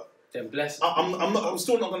 you know what? Then bless I'm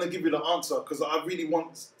still not going to give you the answer because I really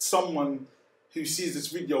want someone who sees this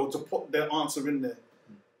video to put their answer in there.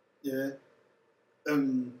 Yeah.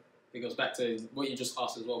 It goes back to what you just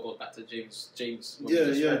asked as well. Goes back to James.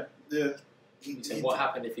 Yeah. He said, "What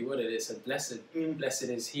happened if he would have?" It said, "Blessed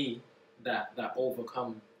is he that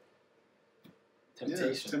overcome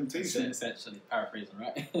temptation." Yeah, temptation. Essentially, paraphrasing,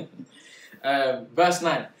 right? Verse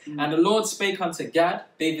 9. And the Lord spake unto Gad,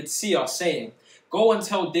 David's seer, saying, Go and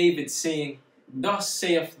tell David, saying, Thus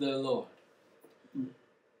saith the Lord,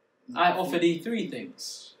 I offer thee 3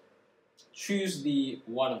 things. Choose thee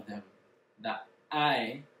one of them, that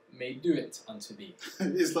I may do it unto thee.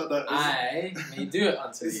 It's like that. I may do it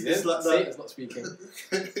unto thee. It's like that. Satan's not speaking.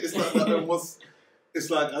 It's like that. It's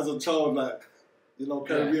like as a child, like, you know,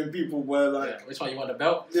 Caribbean people where like, which one you want, the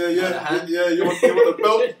belt? Yeah. You want the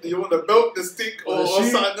belt. You want the belt, the stick, or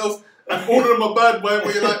something else. And all of them are bad,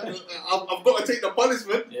 where you're like, I've got to take the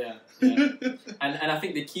punishment. Yeah. And I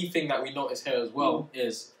think the key thing that we notice here as well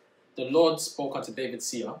is the Lord spoke unto David's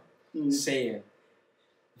seer, saying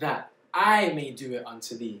that I may do it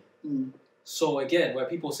unto thee. So again, where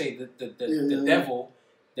people say the devil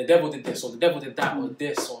did this, or the devil did that, or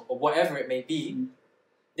this, or whatever it may be,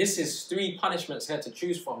 this is 3 punishments here to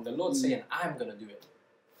choose from. The Lord saying, I'm going to do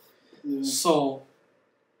it. So,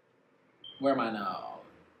 where am I now?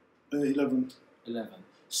 11.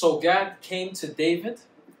 So Gad came to David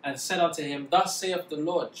and said unto him, Thus saith the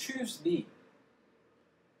Lord, choose thee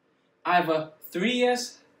either 3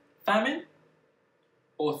 years famine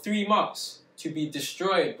or 3 months to be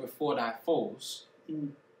destroyed before thy foes,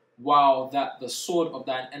 while that the sword of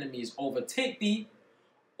thine enemies overtake thee,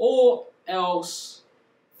 or else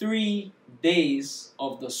 3 days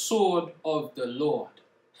of the sword of the Lord.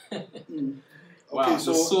 Wow, okay,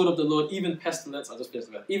 so the sword of the Lord, even pestilence,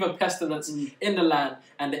 even pestilence in the land,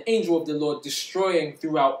 and the angel of the Lord destroying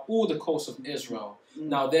throughout all the coasts of Israel.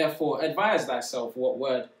 Now therefore advise thyself what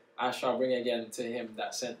word I shall bring again to him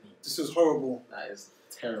that sent me. This is horrible. That is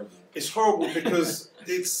terrible. It's horrible because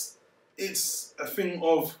it's a thing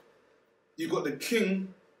of, you got the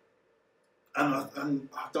king, and I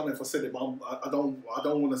don't know if I said it, but I don't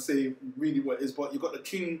want to say really what it is, but you got the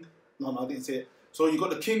king. No, I didn't say it. So you got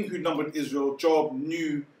the king who numbered Israel. Job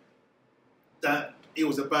knew that it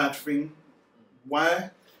was a bad thing. Why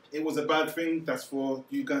it was a bad thing, that's for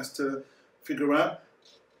you guys to figure out.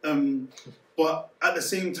 But at the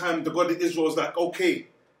same time, the God of Israel is like, okay,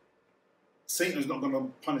 Satan's not going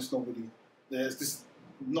to punish nobody. There's this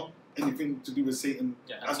not anything to do with Satan.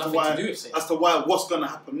 As to why what's going to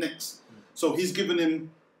happen next. So he's given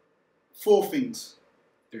him 4 things.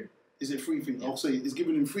 3. Is it 3 things? Yeah. I'll say he's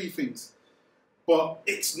given him 3 things. But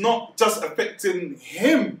it's not just affecting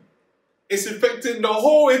him. It's affecting the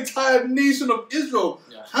whole entire nation of Israel.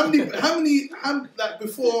 Yeah. How many, like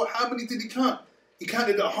before, how many did he count? He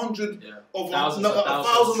counted 100 of thousands,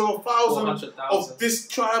 1,000 of this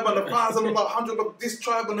tribe and 1,000 of 100 of this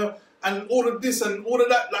tribe and all of this and all of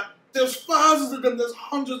that. Like there's thousands of them. There's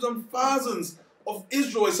hundreds and thousands of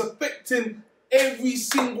Israel. It's affecting every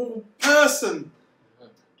single person.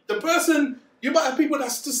 The person, you might have people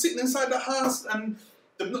that's just sitting inside the house and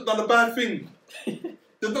they've not done a bad thing.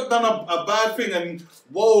 They've not done a bad thing and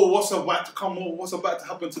whoa, what's about to come? What's about to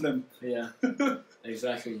happen to them? Yeah,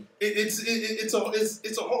 exactly. It's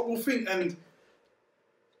a horrible thing, and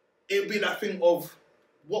it'll be that thing of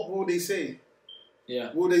what will they say?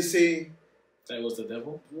 Yeah. Will they say that it was the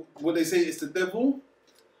devil? Will they say it's the devil?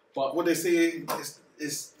 But will they say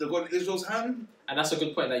it's the God of Israel's hand? And that's a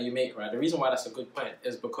good point that you make, right? The reason why that's a good point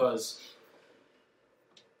is because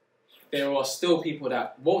there are still people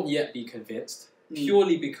that won't yet be convinced,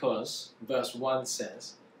 purely because verse 1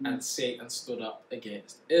 says, and Satan stood up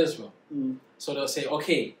against Israel. So they'll say,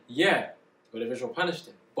 okay, yeah, God of Israel punished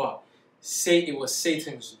him, but it was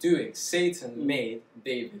Satan's doing. Satan made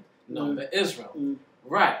David number Israel.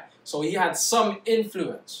 Right, so he had some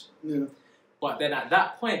influence. Yeah. But then at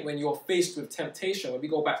that point, when you're faced with temptation, when we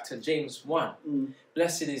go back to James 1,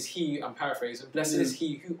 blessed is he, I'm paraphrasing, blessed is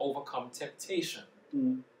he who overcome temptation.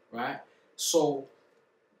 Right? So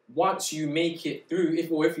once you make it through,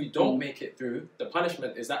 if you don't make it through, the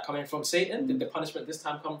punishment, is that coming from Satan? Did the punishment this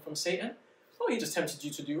time come from Satan? Oh, he just tempted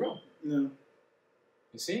you to do wrong. Yeah.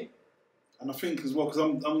 You see? And I think as well,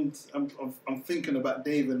 because I'm thinking about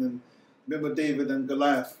David, and remember David and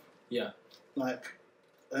Goliath? Yeah. Like,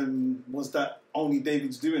 was that only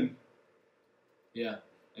David's doing? Yeah,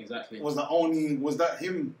 exactly. Was that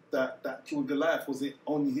him that killed Goliath? Was it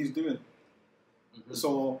only his doing?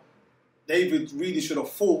 So David really should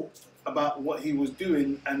have thought about what he was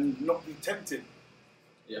doing and not be tempted.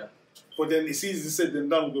 Yeah. But then it's easier said than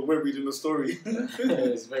done when we're reading the story.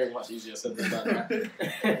 It's very much easier said than done,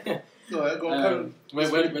 right? No, go on, Karen.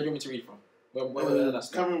 Where do you want me to read from? Where did I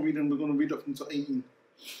stop? Karen reading, we're going to read up until 18.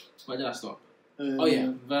 Where did I stop?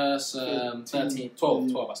 Verse 13,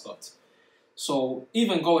 12 I stopped. So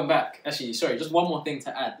even going back, actually, sorry, just one more thing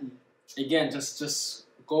to add. Again, just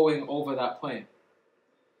going over that point.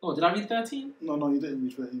 Oh, did I read 13? No, you didn't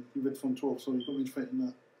read 13. You read from 12, so you got to read 13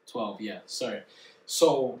 now. 12, yeah, sorry.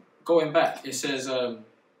 So going back, it says,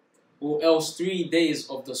 or else 3 days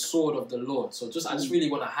of the sword of the Lord. So I just really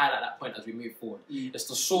want to highlight that point as we move forward. It's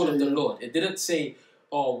the sword of the Lord. It didn't say,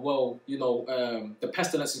 oh, well, the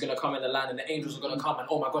pestilence is going to come in the land and the angels are going to come and,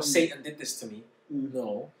 oh my God, Satan did this to me.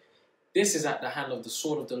 No. This is at the hand of the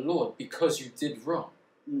sword of the Lord because you did wrong.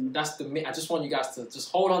 That's I just want you guys to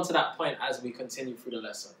just hold on to that point as we continue through the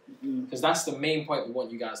lesson. Because that's the main point we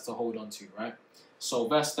want you guys to hold on to, right? So,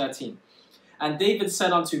 verse 13. And David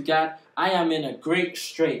said unto Gad, I am in a great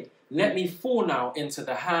strait. Let me fall now into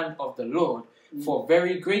the hand of the Lord, for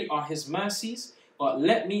very great are his mercies, but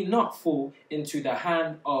let me not fall into the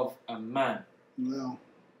hand of a man. No.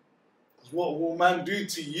 What will man do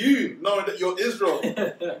to you, knowing that you're Israel?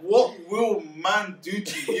 What will man do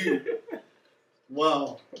to you?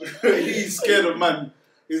 Wow. He's scared of man.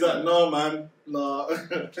 He's like, no, man. Nah.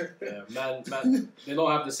 Yeah, man. They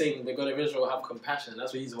don't have the same. The God of Israel have compassion.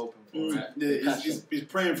 That's what he's hoping for, right? Yeah, he's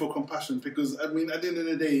praying for compassion because, I mean, at the end of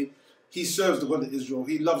the day, he serves the God of Israel.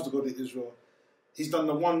 He loves the God of Israel. He's done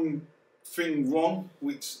the one thing wrong,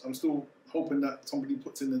 which I'm still hoping that somebody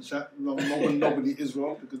puts in the chat. Nobody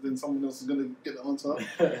Israel, because then someone else is going to get the answer.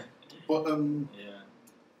 But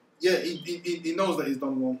he knows that he's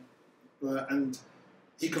done wrong, and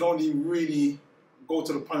he can only really go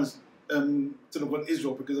to the to the God of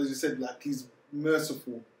Israel because, as you said, like he's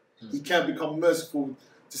merciful. He can become merciful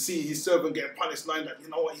to see his servant get punished, knowing that, you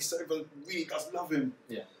know what, his servant really does love him.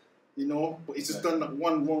 Yeah. You know, but he's just done that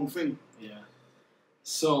one wrong thing. Yeah.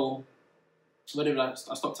 So, where did I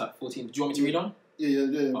stopped at 14. Do you want me to read on?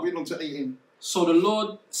 Yeah. Oh. Read on to 18. So the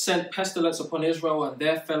Lord sent pestilence upon Israel, and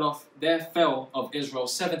there fell of Israel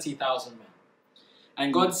 70,000 men.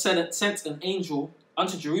 And God sent an angel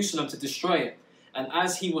unto Jerusalem to destroy it. And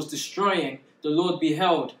as he was destroying, the Lord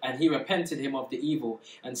beheld, and he repented him of the evil,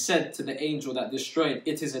 and said to the angel that destroyed,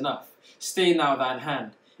 It is enough. Stay now thine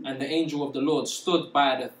hand. And the angel of the Lord stood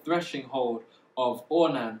by the threshing hold of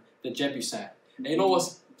Ornan the Jebusite. And you know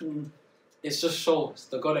what? It just shows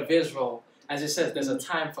the God of Israel, as it says, there's a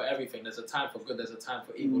time for everything. There's a time for good, there's a time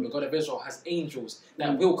for evil. The God of Israel has angels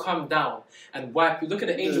that will come down and wipe you. Look at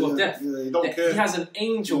the angel of death. He has an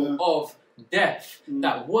angel of death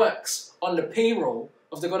that works on the payroll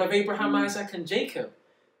of the God of Abraham, Isaac, and Jacob.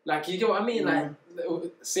 Like, you get what I mean? Like,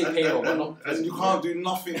 say payroll, but not. And you can't do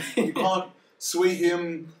nothing. You can't sway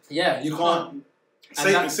him. Yeah, you can't.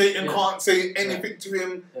 Satan can't say anything to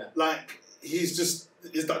him. Yeah. Like he's just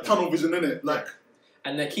it's that tunnel vision, isn't it? Like,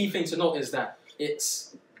 and the key thing to note is that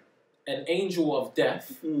it's an angel of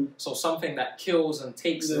death, so something that kills and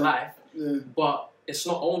takes life, but it's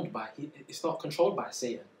not owned by. It's not controlled by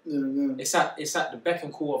Satan. It's at the beck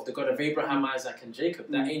and call of the God of Abraham, Isaac, and Jacob.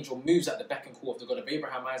 That angel moves at the beck and call of the God of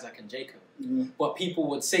Abraham, Isaac, and Jacob. But people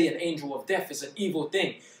would say an angel of death is an evil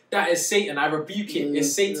thing. That is Satan. I rebuke it.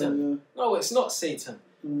 It's Satan. No, it's not Satan.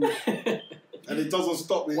 And it doesn't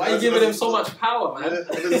stop. Why are you giving him so much power, man? And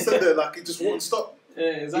as I said there, like, it just won't stop. Yeah,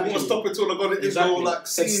 exactly. He won't stop until the God of Israel, like,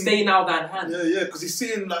 stay now thine hand. Yeah, because he's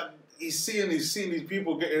seeing these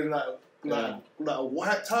people getting like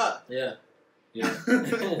wiped out. Yeah.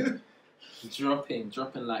 dropping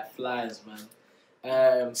like flies,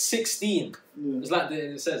 man. 16. It's like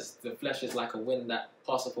it says, the flesh is like a wind that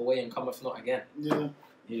passeth away and cometh not again. Yeah.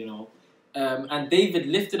 You know. And David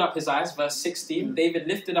lifted up his eyes, verse 16. David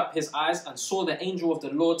lifted up his eyes and saw the angel of the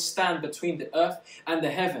Lord stand between the earth and the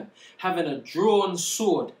heaven, having a drawn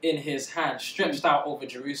sword in his hand, stretched out over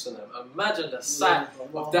Jerusalem. Imagine the sight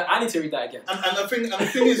of that. I need to read that again. And the thing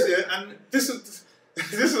is, and this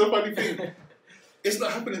is a funny thing. It's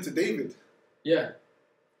not happening to David. Yeah.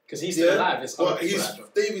 Because he's still alive.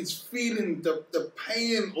 David's feeling the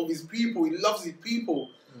pain of his people. He loves his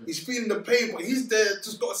people. He's feeling the pain, but he's there.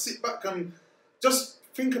 Just got to sit back and just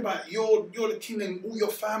think about you're the king and all your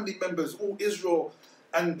family members, all Israel,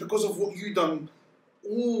 and because of what you done,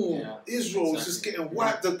 all Israel is just getting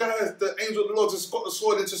whacked. The angel of the Lord just got the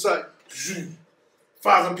sword. It's just like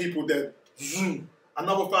 1,000 people dead,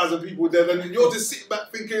 another 1,000 people dead, and you're just sitting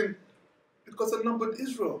back thinking because I numbered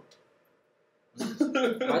Israel. And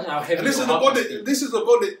this is the God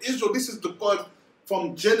that Israel. This is the God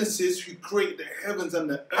from Genesis who created the heavens and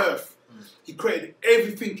the earth. He created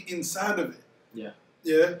everything inside of it.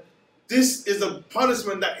 Yeah. This is a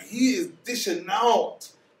punishment that he is dishing out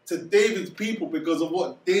to David's people because of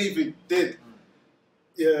what David did.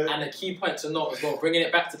 Yeah. And a key point to note as well, bringing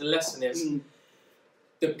it back to the lesson is,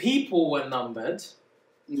 the people were numbered.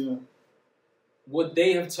 Yeah. Would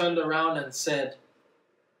they have turned around and said,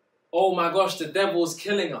 "Oh my gosh, the devil's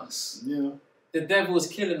killing us"? Yeah. The devil's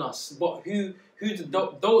killing us. But who did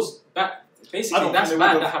those back? Basically, that's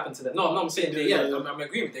bad that happened to them. No, I'm saying I'm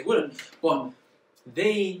agreeing. They wouldn't. But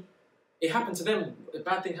it happened to them. A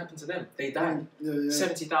bad thing happened to them. They died.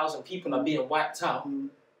 70,000 people are being wiped out.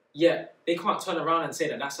 Yet they can't turn around and say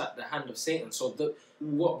that that's at the hand of Satan. So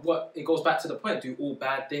what it goes back to the point: do all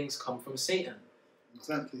bad things come from Satan?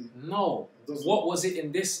 Exactly. No. What was it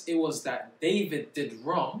in this? It was that David did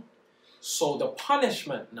wrong. So the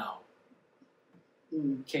punishment now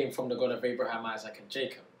came from the God of Abraham, Isaac, and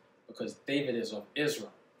Jacob, because David is of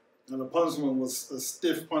Israel. And the punishment was a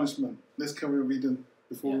stiff punishment. Let's carry on reading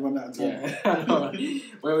before we run out of time. Yeah.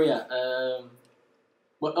 Where are we at?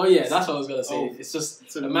 That's what I was going to say. It's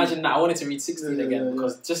just, imagine that. I wanted to read 16 again,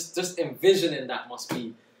 because just envisioning that must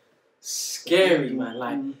be scary, man.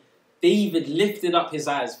 Like, David lifted up his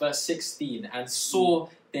eyes, verse 16, and saw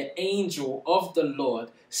the angel of the Lord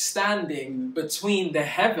standing between the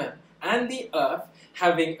heaven and the earth,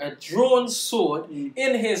 having a drawn sword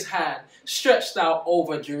in his hand, stretched out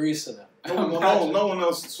over Jerusalem. No one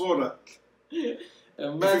else saw that.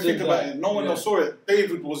 Imagine if you think about it, no one else saw it.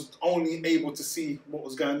 David was only able to see what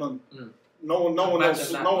was going on. No one else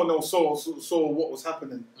saw what was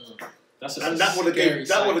happening. That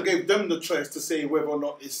would have gave them the choice to say whether or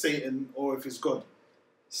not it's Satan or if it's God.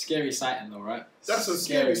 Scary sighting, though, right? That's a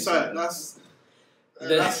scary sight.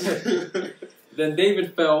 Then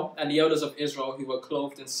David fell, and the elders of Israel, who were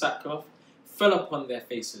clothed in sackcloth, fell upon their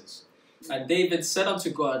faces. And David said unto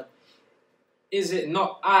God, "Is it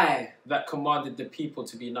not I that commanded the people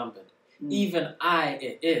to be numbered? Even I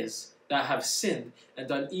it is that have sinned and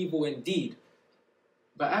done evil indeed.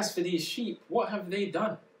 But as for these sheep, what have they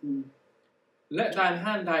done? Let thine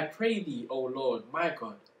hand, I pray thee, O Lord, my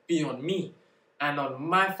God, be on me and on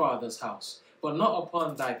my father's house, but not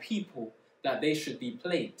upon thy people, that they should be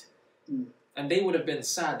plagued." And they would have been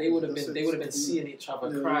sad. They would have been seeing each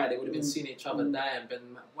other cry. They would have been seeing each other die and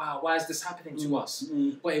been, wow, why is this happening to us?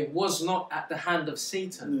 But it was not at the hand of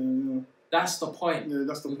Satan. That's the point we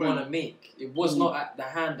want to make. It was not at the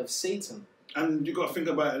hand of Satan. And you got to think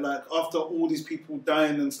about it, like, after all these people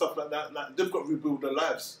dying and stuff like that, like, they've got to rebuild their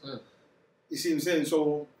lives. You see what I'm saying?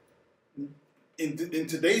 So in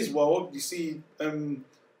today's world, you see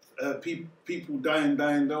people dying,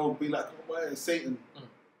 they'll be like, why is Satan?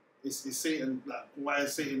 It's Satan. Like, why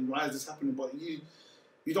is Satan? Why is this happening? But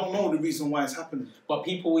You don't know the reason why it's happening. But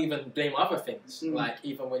people even blame other things, like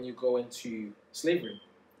even when you go into slavery.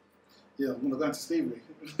 Yeah, I'm going to go into slavery.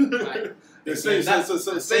 Right.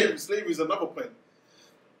 Slavery is another point.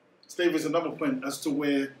 Slavery is another point as to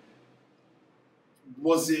where,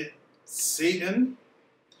 was it Satan?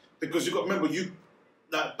 Because you got to remember,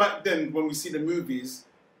 like back then when we see the movies,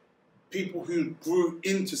 people who grew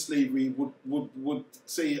into slavery would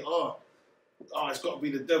say, it's got to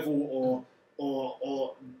be the devil,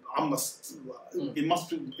 or I must. It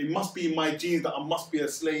must be in my genes that I must be a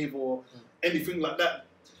slave, or anything like that.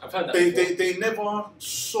 I've heard that. They never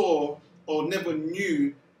saw or never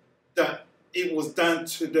knew that it was down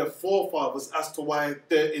to their forefathers as to why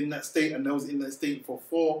they're in that state, and they was in that state for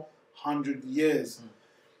 400 years.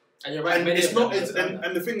 And you're right. And it's not.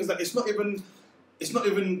 And the thing is that it's not even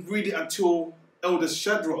really until Elder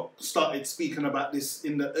Shadrach started speaking about this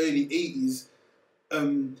in the early 80s,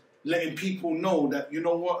 letting people know that, you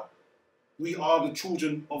know what, we are the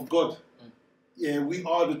children of God. Yeah, we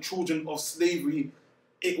are the children of slavery.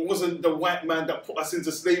 It wasn't the white man that put us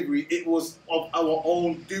into slavery. It was of our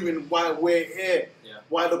own doing while we're here. Yeah.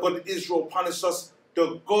 Why the God of Israel punished us.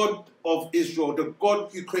 The God of Israel, the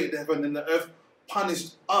God who created the heaven and the earth,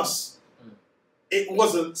 punished us. It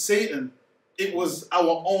wasn't Satan. It was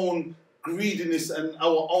our own greediness and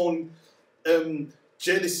our own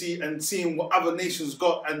jealousy and seeing what other nations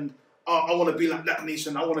got, and I want to be like that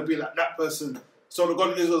nation. I want to be like that person. So the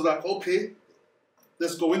God of Israel was like, okay,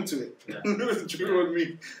 let's go into it. Yeah.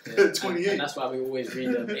 Deuteronomy 28. And that's why we always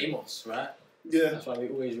read Amos, right? Yeah. That's why we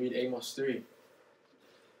always read Amos 3.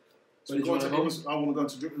 So I want to go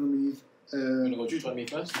into Deuteronomy. You want to go Deuteronomy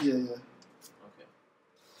first? Yeah. Okay.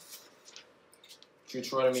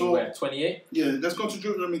 Deuteronomy where? 28? Yeah, let's go to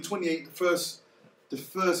Deuteronomy 28, the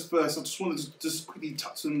first verse. I just wanted to just quickly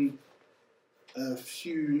touch on a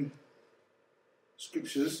few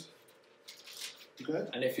scriptures. Okay.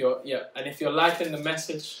 And if you're liking the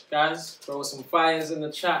message, guys, throw some fires in the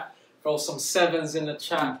chat, throw some 7s in the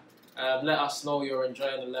chat. Let us know you're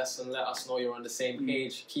enjoying the lesson. Let us know you're on the same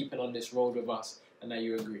page, keeping on this road with us, and that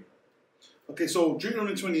you agree. Okay, so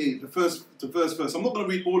Deuteronomy 28, the first verse. I'm not going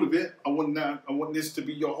to read all of it. I want this to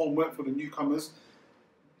be your homework for the newcomers.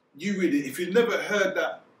 You read it. If you've never heard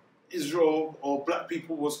that Israel or black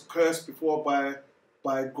people was cursed before by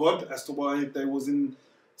God as to why they was in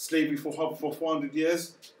slavery for 400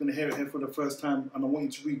 years, you're going to hear it here for the first time, and I want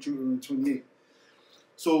you to read Deuteronomy 28.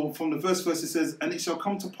 So from the first verse it says, "And it shall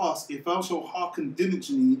come to pass, if thou shalt hearken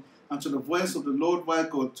diligently unto the voice of the Lord thy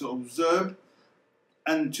God, to observe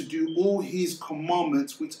and to do all his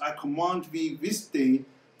commandments which I command thee this day,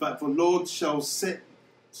 that the Lord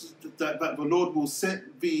will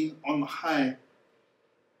set thee on high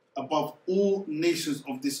above all nations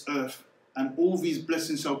of this earth, and all these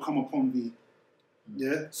blessings shall come upon thee."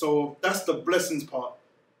 Yeah, so that's the blessings part.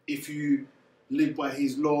 If you live by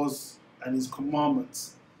his laws and his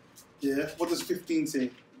commandments. Yeah, what does 15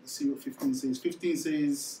 say? Let's see what 15 says. 15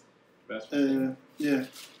 says, yeah.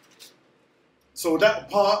 So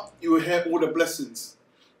that part, you will hear all the blessings.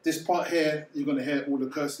 This part here, you're going to hear all the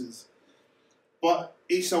curses. "But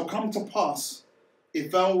it shall come to pass,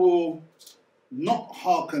 if thou wilt not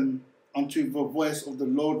hearken unto the voice of the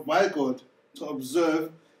Lord thy God, to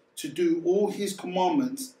observe, to do all his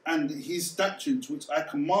commandments and his statutes, which I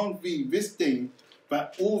command thee this day,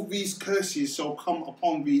 that all these curses shall come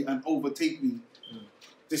upon thee and overtake thee."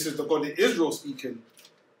 This is the God of Israel speaking.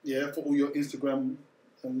 Yeah, for all your Instagram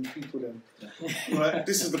people then. Right?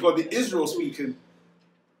 This is the God of Israel speaking.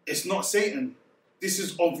 It's not Satan. This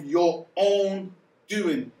is of your own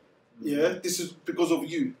doing. Yeah, this is because of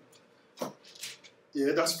you.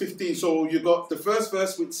 Yeah, that's 15. So you got the first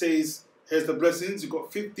verse which says, here's the blessings. You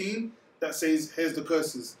got 15 that says, here's the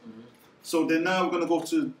curses. So then now we're going to go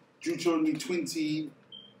to Deuteronomy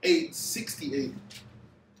 28:68,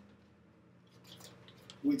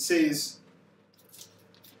 which says,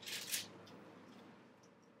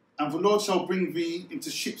 "And the Lord shall bring thee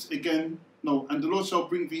into ships again. No, and the Lord shall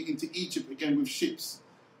bring thee into Egypt again with ships,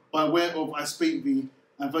 by whereof I spake thee,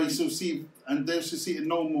 and they shall see it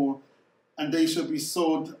no more, and they shall be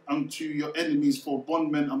sold unto your enemies for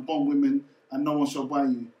bondmen and bondwomen, and no one shall buy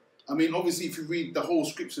you." I mean, obviously, if you read the whole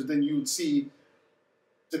scripture, then you would see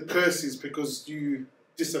the curses because you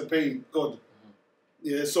disobeyed God.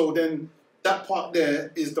 Yeah, so then that part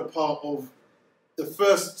there is the part of the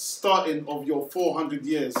first starting of your 400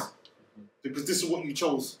 years, because this is what you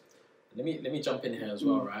chose. Let me jump in here as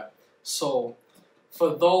well, right? So,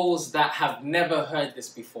 for those that have never heard this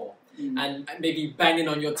before, and maybe banging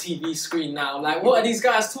on your TV screen now. Like, what are these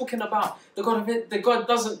guys talking about? God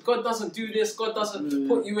doesn't do this. God doesn't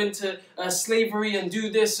put you into slavery and do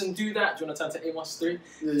this and do that. Do you want to turn to Amos 3?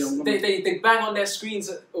 They bang on their screens,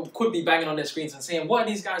 or could be banging on their screens and saying, what are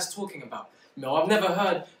these guys talking about? No, I've never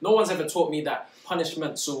heard, no one's ever taught me that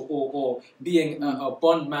punishments or being a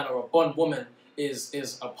bondman or a bondwoman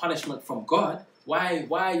is a punishment from God. Why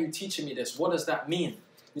are you teaching me this? What does that mean?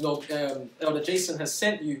 You know, Elder Jason has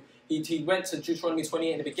sent you, he went to Deuteronomy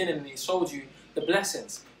 28 in the beginning and he showed you the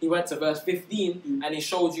blessings. He went to verse 15 and he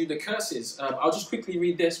showed you the curses. I'll just quickly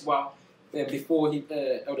read this before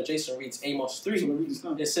Elder Jason reads Amos 3.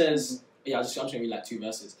 It says, I'm just going to read like 2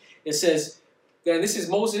 verses. It says, this is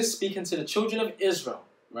Moses speaking to the children of Israel,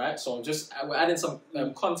 right? So we're adding some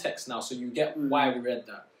context now so you get why we read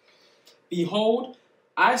that. Behold,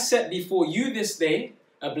 I set before you this day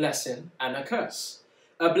a blessing and a curse.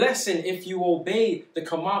 A blessing if you obey the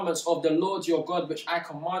commandments of the Lord your God, which I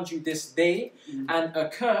command you this day, and a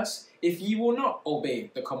curse if you will not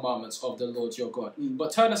obey the commandments of the Lord your God,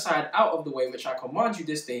 but turn aside out of the way which I command you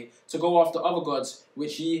this day to go after other gods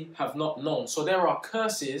which ye have not known. So there are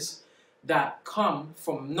curses that come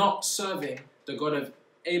from not serving the God of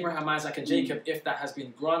Abraham, Isaac, and Jacob, if that has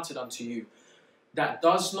been granted unto you. That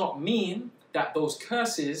does not mean that those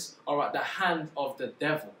curses are at the hand of the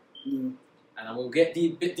devil. And I will get a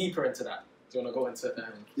bit deeper into that. Do you want to go into...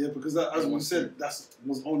 yeah, because that, as we said, that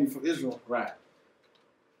was only for Israel. Right.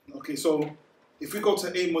 Okay, so if we go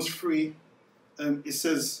to Amos 3, it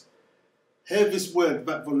says, hear this word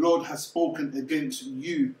that the Lord has spoken against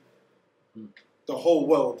you, the whole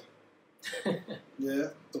world. Yeah,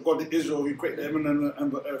 the God of Israel who created the heaven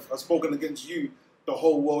and the earth has spoken against you, the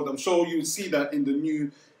whole world. I'm sure you see that in the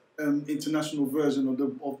new international version of the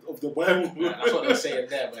Bible. Yeah, that's what they're saying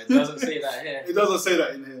there, but it doesn't say that here. It doesn't say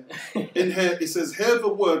that in here. In here it says, hear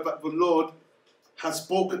the word that the Lord has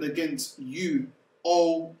spoken against you,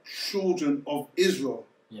 all children of Israel.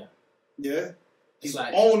 Yeah. Yeah? He's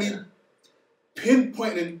like, only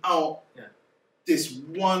pinpointing out this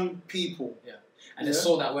one people. Yeah. And it's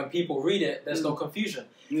so that when people read it, there's no confusion.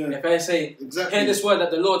 Yeah. If I say, hear this word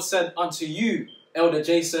that the Lord said unto you, Elder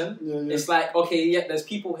Jason, it's like, okay, there's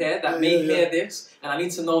people here that may hear this, and I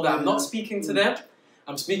need to know that I'm not speaking to them,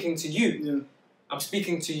 I'm speaking to you. I'm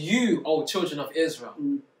speaking to you, O children of Israel.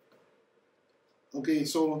 Okay,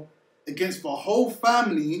 so against the whole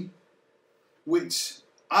family, which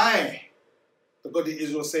I, the God of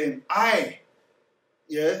Israel, saying,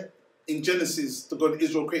 in Genesis, the God of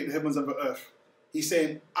Israel created the heavens and the earth. He's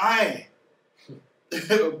saying, I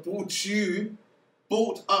brought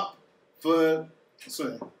up the,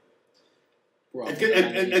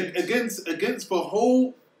 against the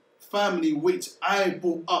whole family which I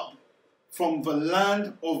brought up from the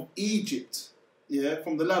land of Egypt. Yeah,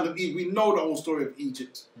 from the land of Egypt. We know the whole story of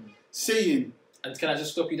Egypt. Saying, and can I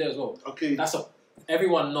just stop you there as well? Okay.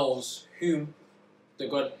 Everyone knows whom they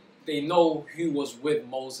know who was with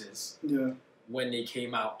Moses when they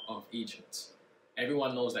came out of Egypt.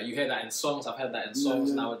 Everyone knows that. You hear that in songs. I've heard that in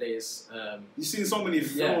songs nowadays. You've seen so many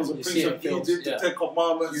films of Prince of Egypt, the Ten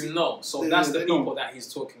Commandments. You know. So that's the people that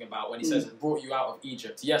he's talking about when he says, brought you out of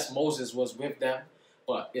Egypt. Yes, Moses was with them,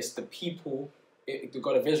 but it's the people, the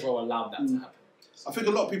God of Israel allowed that to happen. I think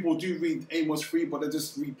a lot of people do read Amos 3, but they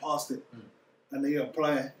just read past it. And they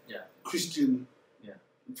apply Christian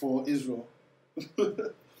for Israel.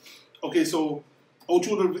 Okay, so, O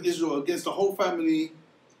children of Israel, against the whole family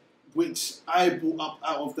which I brought up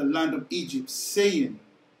out of the land of Egypt, saying,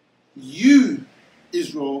 you,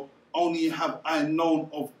 Israel, only have I known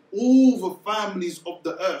of all the families of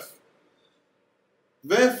the earth.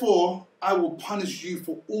 Therefore, I will punish you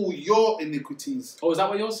for all your iniquities. Oh, is that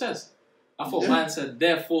what yours says? I thought mine said,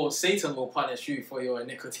 therefore, Satan will punish you for your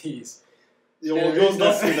iniquities. Yeah, well, yours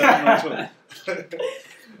does say that.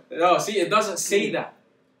 No, see, it doesn't say that.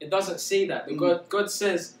 It doesn't say that. God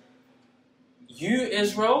says, you,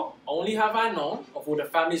 Israel, only have I known of all the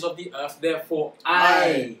families of the earth, therefore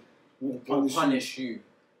I will punish you.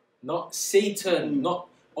 Not Satan, not,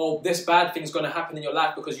 oh, this bad thing's going to happen in your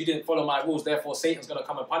life because you didn't follow my rules, therefore Satan's going to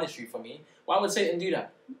come and punish you for me. Why would Satan do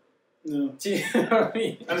that? Yeah. Do you know what I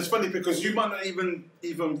mean? And it's funny because you might not even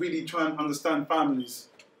really try and understand families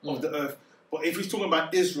of the earth. But if he's talking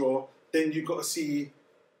about Israel, then you've got to see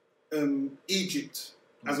Egypt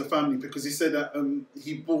as a family, because he said that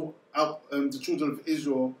he brought out the children of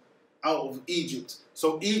Israel out of Egypt.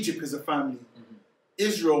 So Egypt is a family.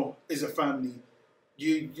 Israel is a family.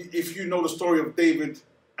 If you know the story of David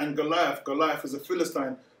and Goliath, Goliath is a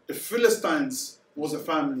Philistine. The Philistines was a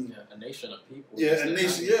family. Yeah, a nation of people. Yeah,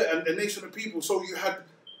 a nation of people. So you had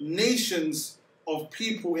nations of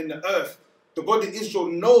people in the earth. The God of Israel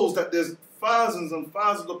knows that there's thousands and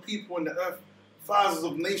thousands of people in the earth, thousands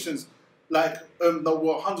of nations, like there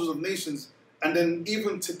were hundreds of nations. And then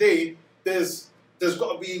even today, there's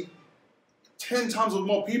got to be 10 times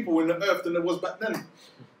more people in the earth than there was back then.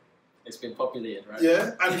 It's been populated, right?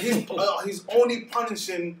 Yeah, and he's only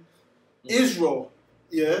punishing Israel,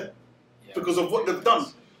 yeah, because of what they've done.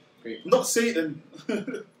 Great. Not Satan.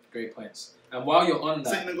 Great points. And while you're on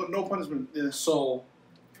that, Satan ain't got no punishment. Yeah. So,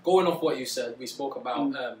 going off what you said, we spoke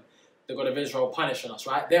about the God of Israel punishing us,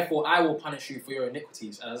 right? Therefore, I will punish you for your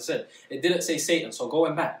iniquities. And as I said, it didn't say Satan. So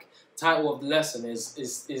going back, title of the lesson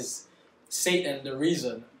is Satan the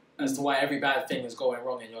reason as to why every bad thing is going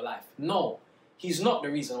wrong in your life? No, he's not the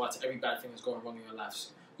reason why every bad thing is going wrong in your life.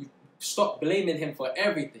 You stop blaming him for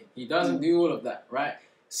everything. He doesn't do all of that, right?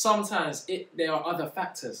 Sometimes there are other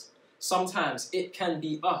factors. Sometimes it can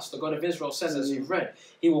be us. The God of Israel says, as you've read,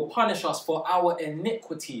 he will punish us for our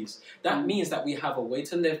iniquities. That means that we have a way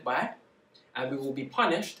to live by, and we will be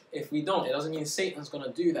punished if we don't. It doesn't mean Satan's going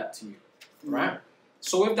to do that to you, right?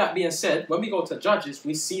 So with that being said, when we go to Judges,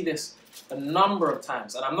 we see this a number of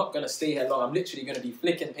times, and I'm not going to stay here long. I'm literally going to be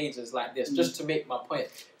flicking pages like this just to make my point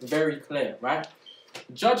very clear, right?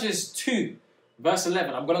 Judges 2, verse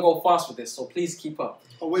 11. I'm going to go fast with this, so please keep up.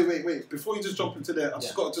 Oh, wait. Before you just jump into there, I've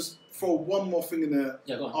just got to just throw one more thing in there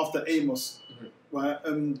after Amos. Right?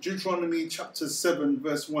 Deuteronomy chapter 7,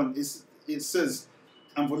 verse 1, it says,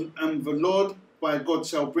 and the Lord thy God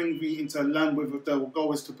shall bring thee into a land whither thou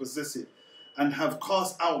goest to possess it, and have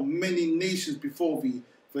cast out many nations before thee,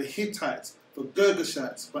 the Hittites, the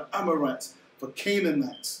Girgashites, the Amorites, the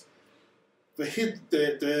Canaanites,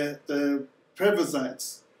 the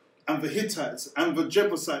Perizzites, and the Hittites, and the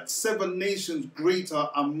Jebusites, 7 nations greater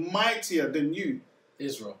and mightier than you.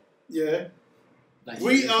 Israel. Yeah.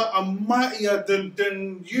 Greater and mightier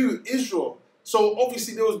than you, Israel. So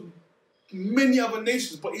obviously there was many other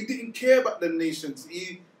nations, but he didn't care about the nations.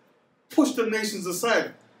 He pushed the nations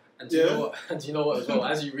aside. And do you know what? And do you know what as well?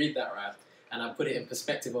 As you read that, right, and I put it in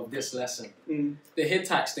perspective of this lesson, the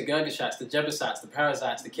Hittites, the Girgashites, the Jebusites, the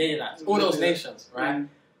Perizzites, the Canaanites, all those nations, right?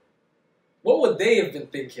 What would they have been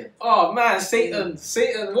thinking? Oh man, Satan,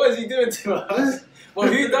 what is he doing to us? Well,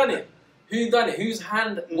 who done it? Who done it? Whose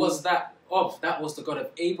hand was that of? That was the God of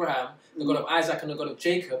Abraham, the God of Isaac, and the God of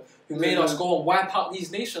Jacob, who made us go and wipe out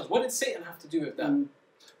these nations. What did Satan have to do with that?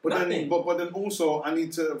 But then also, I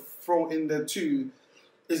need to throw in there too,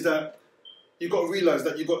 is that you got to realize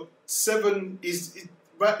that you got 7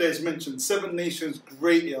 right there is mentioned 7 nations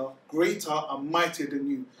greater and mightier than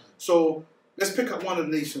you. So let's pick up one of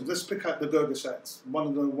the nations. Let's pick out the Girgashites, one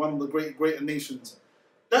of the greater nations.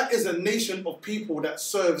 That is a nation of people that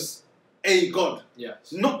serves a God,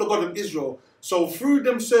 not the God of Israel. So through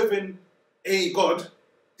them serving a God,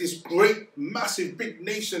 this great, massive, big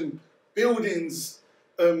nation, buildings,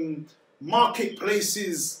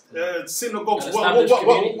 marketplaces, synagogues,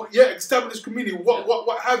 established community,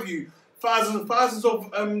 what have you, thousands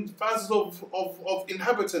of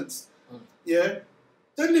inhabitants. Yeah,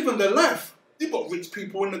 they're living their life. You've got rich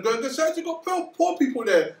people in the Girgashites, you've got poor people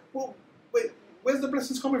there. Well, wait, where's the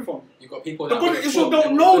blessings coming from? You've got people that the God of Israel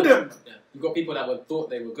don't know them. Yeah. You've got people that would thought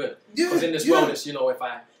they were good. Because in this world, it's, you know, if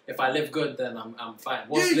I live good, then I'm fine.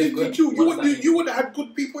 What's live good? You would have had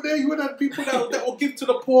good people there. You would have had people that will give to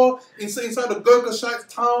the poor inside the Girgashite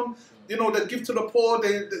town. You know, they give to the poor.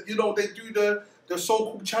 They do the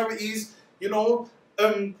so-called charities. You know,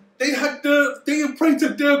 they pray to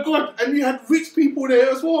their God, and you had rich people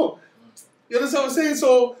there as well. You understand what I'm saying?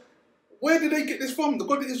 So where did they get this from? The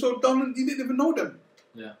God of Israel he didn't even know them.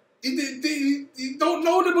 Yeah. He don't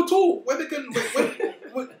know them at all. Where they getting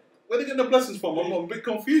the blessings from? I'm a bit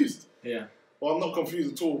confused. Yeah. Well, I'm not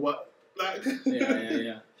confused at all, but like.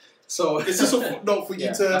 Yeah. So it's just a footnote for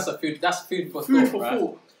you to. That's food for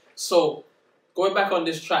thought. So going back on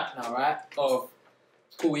this track now, right?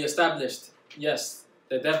 We established, yes,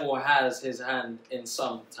 the devil has his hand in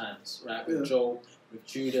some times, right? With Job, with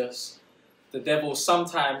Judas. The devil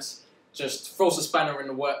sometimes just throws a spanner in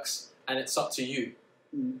the works, and it's up to you.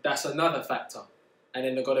 That's another factor. And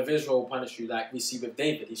then the God of Israel will punish you, like we see with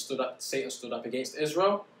David. Satan stood up against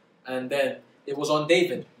Israel, and then it was on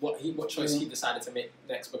David what choice he decided to make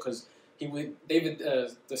next, because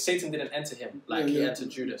the Satan didn't enter him like he entered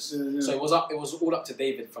Judas. So it was all up to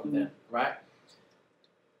David from there, right?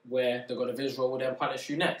 Where the God of Israel will then punish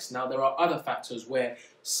you next. Now there are other factors where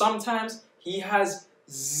sometimes he has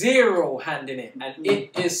 0 hand in it, and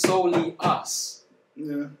it is solely us.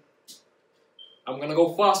 Yeah. I'm gonna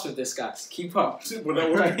go fast with this, guys. Keep up. But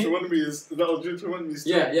that was Deuteronomy.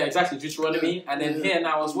 Yeah, exactly. Deuteronomy, and then here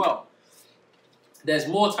now as well. There's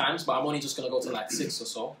more times, but I'm only just going to go to like 6 or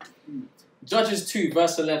so. Judges 2,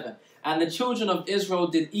 verse 11. And the children of Israel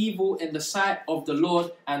did evil in the sight of the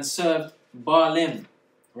Lord and served Baalim.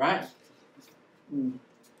 Right?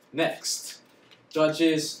 Next.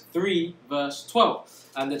 Judges 3, verse 12.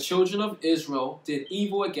 And the children of Israel did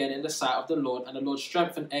evil again in the sight of the Lord, and the Lord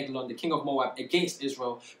strengthened Eglon, the king of Moab, against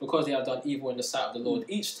Israel, because they have done evil in the sight of the Lord.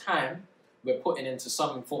 Each time, we're putting into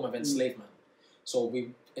some form of enslavement. So we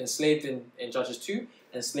enslaved in Judges 2,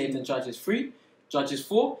 enslaved in Judges 3, Judges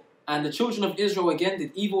 4. And the children of Israel again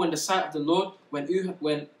did evil in the sight of the Lord.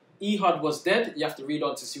 When Ehud was dead, you have to read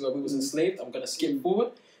on to see where we was enslaved. I'm going to skip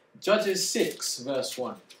forward. Judges 6, verse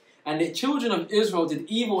 1. And the children of Israel did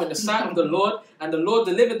evil in the sight of the Lord, and the Lord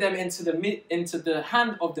delivered them into the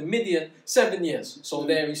hand of the Midian 7 years. So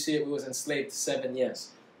there you see it, we was enslaved 7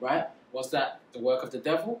 years. Right? Was that the work of the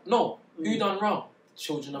devil? No. Who done wrong?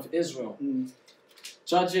 Children of Israel.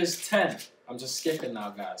 Judges 10. I'm just skipping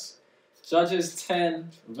now, guys. Judges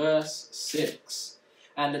 10, verse 6.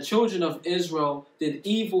 And the children of Israel did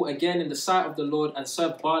evil again in the sight of the Lord, and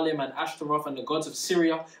served Baalim and Ashtaroth and the gods of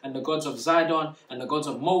Syria and the gods of Zidon and the gods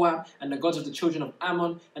of Moab and the gods of the children of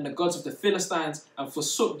Ammon and the gods of the Philistines, and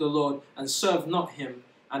forsook the Lord and served not him.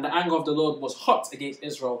 And the anger of the Lord was hot against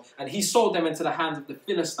Israel, and he sold them into the hands of the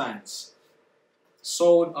Philistines.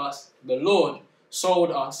 The Lord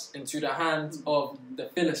sold us into the hands of the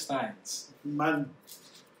Philistines. Man.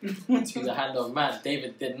 To the hand of man.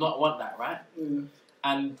 David did not want that, right?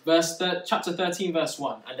 And chapter 13, verse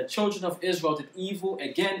 1. And the children of Israel did evil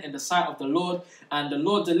again in the sight of the Lord, and the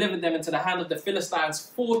Lord delivered them into the hand of the Philistines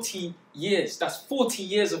 40 years. That's 40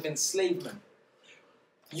 years of enslavement.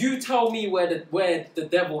 You tell me where the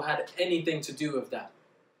devil had anything to do with that.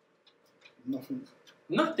 Nothing.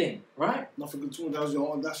 Nothing, right? Nothing at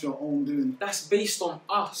all. That's your own doing. That's based on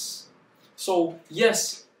us. So,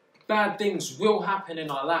 yes, bad things will happen in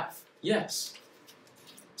our life. Yes.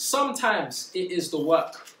 Sometimes it is the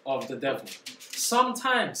work of the devil.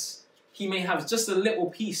 Sometimes he may have just a little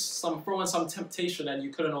piece, throwing some temptation and you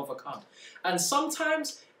couldn't overcome. And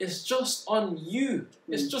sometimes it's just on you.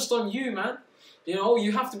 It's just on you, man. You know,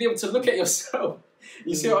 you have to be able to look at yourself.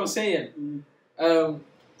 You see what I'm saying? And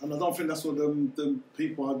I don't think that's what the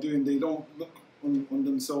people are doing. They don't look on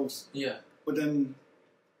themselves. Yeah. But then,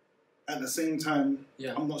 at the same time,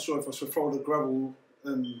 yeah. I'm not sure if I should throw the gravel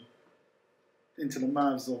into the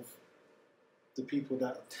mouths of the people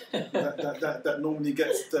that normally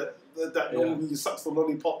gets that normally sucks the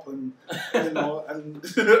lollipop and and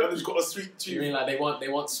it's got a sweet tooth. You mean like they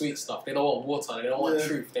want sweet stuff? They don't want water. They don't want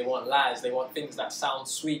truth. They want lies. They want things that sound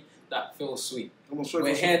sweet, that feel sweet.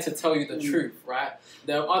 We're here to tell you the truth, right?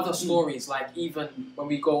 There are other stories, like even when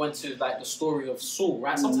we go into like the story of Saul,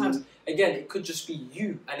 right? Sometimes again it could just be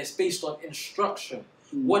you, and it's based on instruction.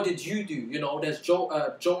 What did you do? You know, there's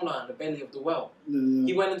Jonah in the belly of the well.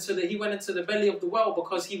 He went into the belly of the well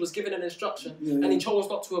because he was given an instruction and he chose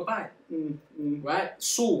not to abide. Right?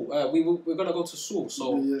 Saul. We're gonna go to Saul.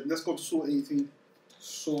 So let's go to Saul 18.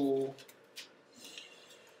 Saul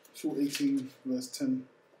 18 verse 10.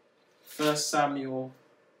 1 Samuel.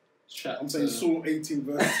 I'm saying Saul 18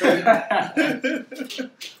 verse 10.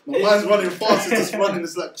 My mind's running fast. It's just running.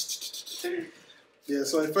 It's like. Yeah,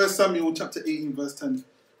 so 1 Samuel chapter 18 verse 10.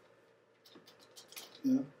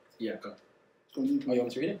 Yeah? Yeah, go. Go on, you you want me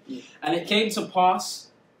to read it? Yeah. And it came to pass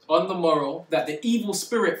on the morrow that the evil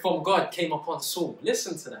spirit from God came upon Saul.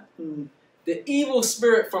 Listen to that. The evil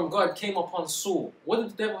spirit from God came upon Saul. What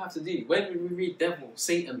did the devil have to do? Where did we read devil,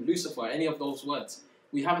 Satan, Lucifer, any of those words?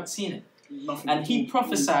 We haven't seen it. Nothing and he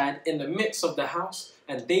prophesied in the midst of the house,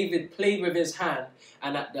 and David played with his hand,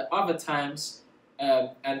 and at the other times...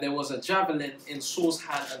 and there was a javelin in Saul's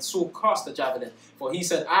hand, and Saul cast the javelin. For he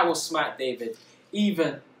said, I will smite David,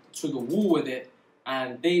 even to the wall with it.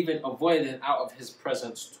 And David avoided out of his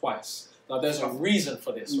presence twice. Now there's a reason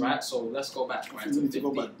for this, right? So let's go back, right? We need to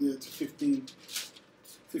go back to 15.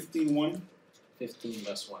 15:1. 15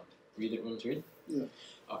 verse 1. Read it, want to read? Yeah.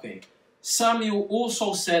 Okay. Samuel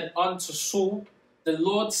also said unto Saul, the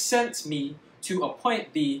Lord sent me to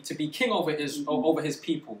appoint thee to be king over his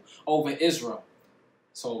people, over Israel.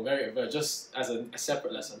 So very just as a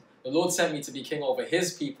separate lesson, the Lord sent me to be king over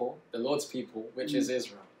his people, the Lord's people, which is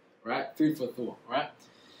Israel. Right? Food for thought, right?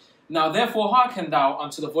 Now therefore hearken thou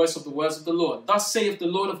unto the voice of the words of the Lord. Thus saith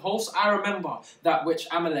the Lord of hosts, I remember that which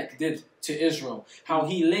Amalek did to Israel, how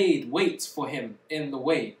he laid wait for him in the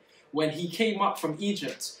way, when he came up from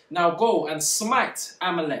Egypt. Now go and smite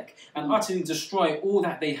Amalek, and utterly destroy all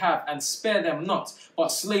that they have, and spare them not, but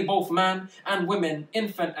slay both man and women,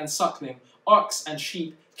 infant and suckling, ox and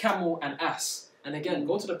sheep, camel and ass. And again,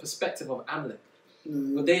 go to the perspective of Amalek.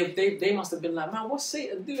 But they must have been like, man, what's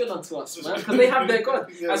Satan doing unto us, man? Because they have their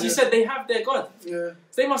God. As you said, they have their God. Yeah.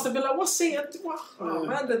 So they must have been like, what's Satan doing? Oh,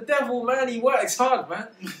 man, the devil, man, he works hard, man.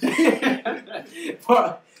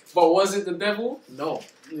 but was it the devil? No.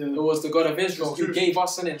 Yeah. It was the God of Israel who gave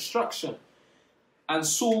us an instruction. And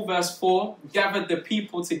Saul, verse 4, gathered the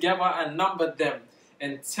people together and numbered them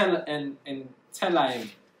in Telaim,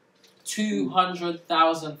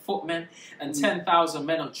 200,000 footmen and 10,000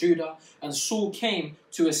 men of Judah. And Saul came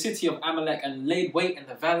to a city of Amalek and laid wait in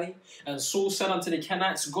the valley. And Saul said unto the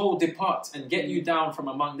Kenites, go, depart, and get you down from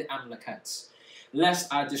among the Amalekites,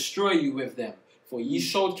 lest I destroy you with them. For ye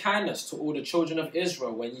showed kindness to all the children of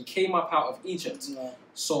Israel when ye came up out of Egypt. Yeah.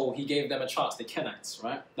 So he gave them a chance, the Kenites,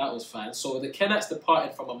 right? That was fine. So the Kenites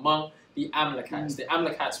departed from among the Amalekites. The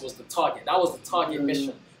Amalekites was the target. That was the target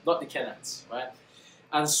mission, not the Kenites, right?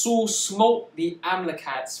 And Saul smote the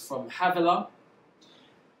Amalekites from Havilah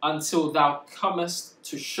until thou comest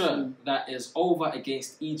to Shur, that is over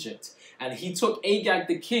against Egypt. And he took Agag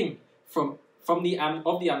the king of the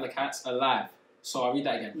Amalekites alive. So I'll read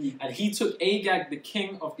that again. And he took Agag the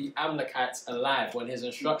king of the Amalekites alive when his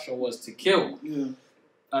instruction was to kill.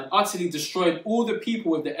 And utterly destroyed all the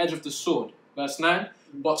people with the edge of the sword. Verse 9.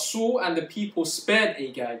 But Saul and the people spared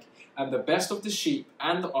Agag, and the best of the sheep,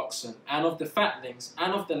 and the oxen, and of the fatlings,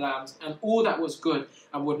 and of the lambs, and all that was good,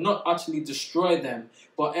 and would not utterly destroy them,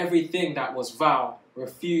 but everything that was vile,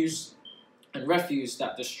 refuse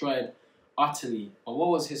that destroyed utterly. But what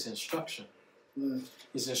was his instruction?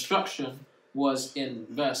 His instruction was in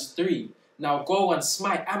verse 3. Now go and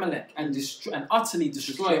smite Amalek, and utterly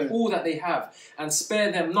destroy all that they have, and spare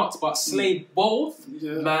them not, but slay both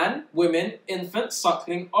man, women, infant,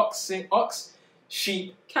 suckling, ox,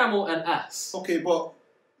 sheep, camel, and ass. Okay, but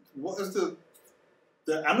what has the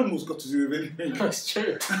animals got to do with anything? That's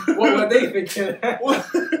true. What were they thinking?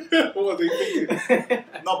 what were they thinking?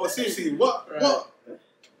 No, but seriously, what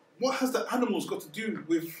has the animals got to do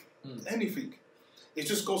with anything? It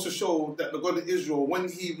just goes to show that the God of Israel, when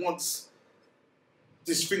he wants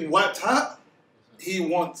this thing wiped out, he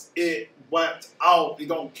wants it wiped out. He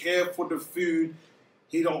don't care for the food.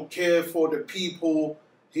 He don't care for the people.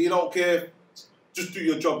 He don't care. Just do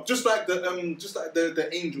your job. Just like the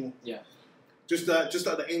angel. Yeah. Just like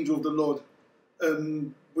the angel of the Lord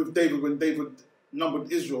with David, when David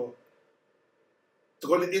numbered Israel. The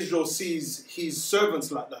God of Israel sees his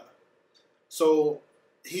servants like that. So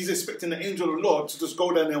he's expecting the angel of the Lord to just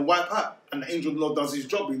go down there and wipe out. And the angel of the Lord does his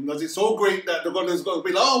job. He does it so great that the God is going to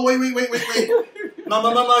be like, oh, wait.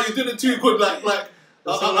 No, you did it too good.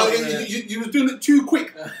 You was doing it too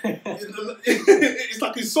quick. It's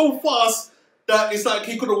like he's so fast that it's like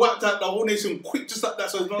he could have wiped out the whole nation quick just like that.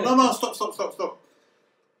 So no, stop.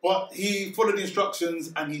 But he followed the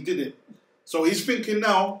instructions and he did it. So he's thinking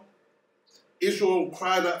now, Israel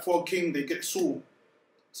cried out for a king, they get Saul.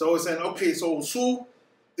 So he's saying, okay, so Saul,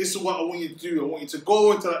 this is what I want you to do. I want you to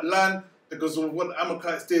go into that land because of what the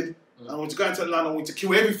Amalekites did. I want you to go into that land, I want you to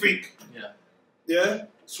kill everything. Yeah?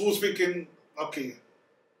 Saul's thinking, okay,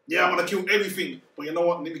 yeah, I'm going to kill everything. But you know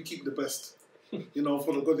what? Let me keep the best. For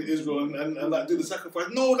the God of Israel and do the sacrifice.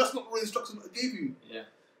 No, that's not the instructions I gave you. Yeah.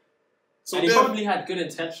 So and he probably had good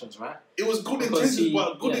intentions, right? It was good intentions,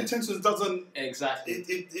 but good intentions doesn't... Exactly.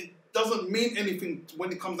 It doesn't mean anything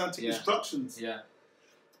when it comes down to instructions. Yeah.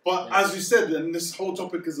 But as you said, and this whole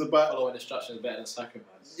topic is about... Following instructions better than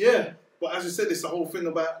sacrifice. Yeah. But as you said, it's the whole thing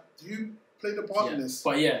about, do you play the part in this?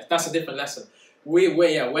 But that's a different lesson.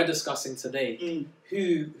 We're discussing today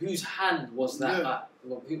whose hand was that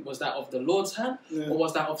was that of the Lord's hand or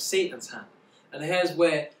was that of Satan's hand? And here's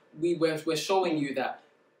where we're showing you that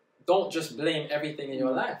don't just blame everything in your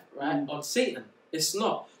life, right, on Satan. It's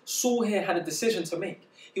not. Saul here had a decision to make.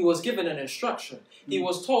 He was given an instruction. He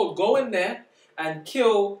was told, go in there and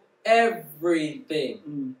kill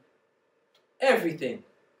everything. Everything.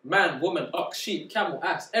 Man, woman, ox, sheep, camel,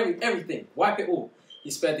 ass, everything. Wipe it all. He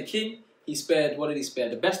spared the king. He spared, what did he spare?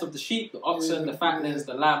 The best of the sheep, the oxen, the fatlings,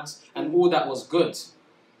 the lambs, and all that was good.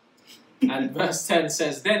 And verse 10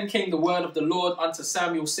 says, Then came the word of the Lord unto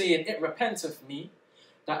Samuel, saying, It repenteth me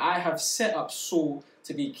that I have set up Saul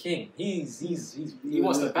to be king. He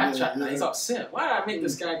wants to backtrack now. He's upset. Why did I make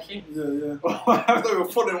this guy king? I don't even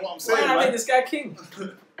follow what I'm saying. Why did I make this guy king?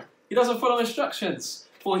 He doesn't follow instructions.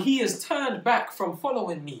 For he is turned back from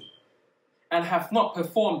following me, and hath not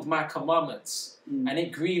performed my commandments. And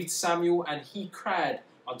it grieved Samuel, and he cried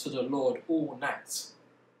unto the Lord all night.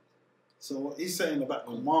 So what he's saying about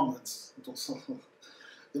commandments,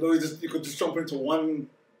 you could just jump into one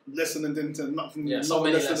lesson and then into nothing. Yeah, so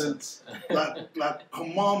many lessons. like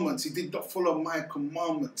commandments, he did not follow my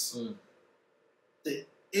commandments.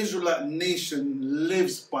 Israelite nation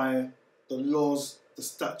lives by the laws, the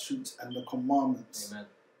statutes, and the commandments. Amen.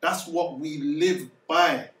 That's what we live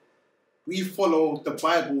by. We follow the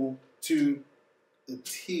Bible to the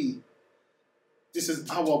T. This is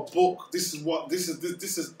our book. This is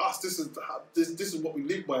us. This is what we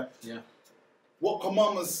live by. Yeah. What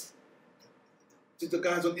commandments did the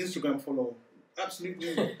guys on Instagram follow?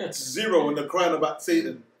 Absolutely zero, and they're crying about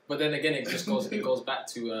Satan. But then again, it goes back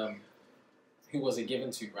to who was it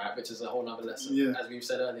given to, right? Which is a whole other lesson. Yeah. As we've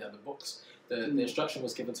said earlier, the books, the instruction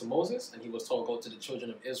was given to Moses, and he was told, go to the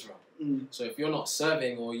children of Israel. So if you're not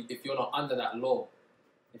serving, or if you're not under that law,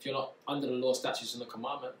 if you're not under the law, statutes, and the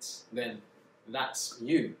commandments, then that's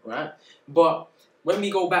you, right? But when we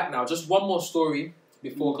go back now, just one more story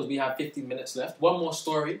before, because we have 15 minutes left. One more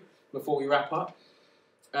story before we wrap up.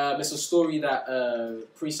 It's a story that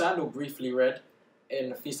Fri Oct briefly read in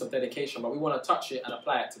the Feast of Dedication, but we want to touch it and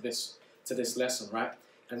apply it to this lesson, right?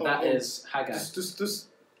 And that is Haggai.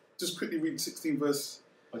 Just quickly read 16 verse.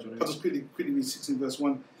 I'll just quickly read 16 verse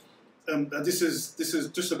 1. This is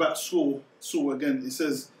just about Saul again. It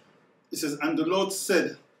says, and the Lord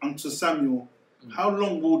said unto Samuel, how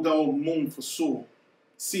long wilt thou mourn for Saul,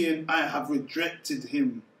 seeing I have rejected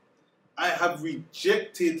him? I have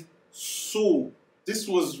rejected Saul. This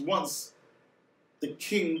was once the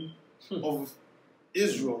king of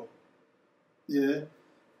Israel. Yeah.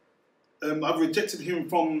 I've rejected him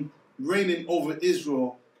from reigning over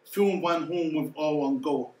Israel, filling mine home with oil and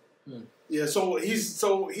gold. Yeah, so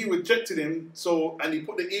he rejected him, and he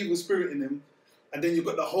put the evil spirit in him, and then you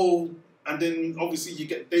got and then obviously you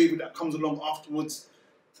get David that comes along afterwards,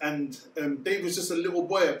 and David's just a little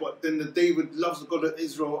boy, but then David loves the God of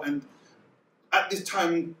Israel, and at this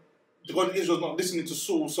time the God of Israel is not listening to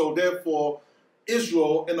Saul, so therefore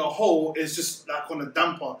Israel in a whole is just like on a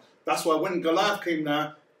damper. That's why when Goliath came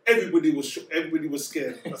now, everybody was shook, everybody was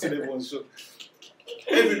scared. I said everyone was shook.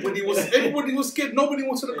 Everybody was scared. Nobody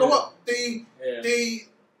wanted to go up. They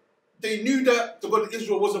knew that the God of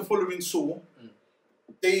Israel wasn't following Saul.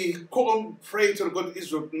 They couldn't pray to the God of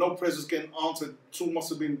Israel. No prayers was getting answered. Saul must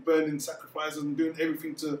have been burning sacrifices and doing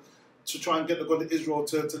everything to try and get the God of Israel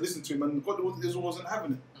to listen to him. And the God of Israel wasn't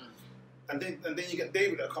having it. And then you get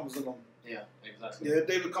David that comes along. Yeah, exactly. Yeah,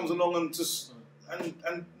 David comes along and just and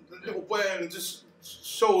the little boy, and it just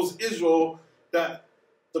shows Israel that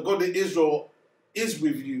the God of Israel is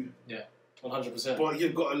with you. Yeah, 100%. But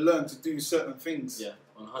you've got to learn to do certain things. Yeah,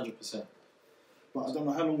 100%. But I don't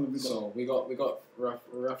know how long have we got. So we got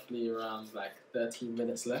roughly around like 13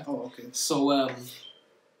 minutes left. Oh, okay. So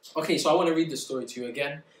so I want to read the story to you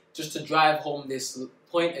again, just to drive home this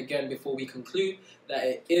point again before we conclude, that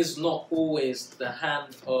it is not always the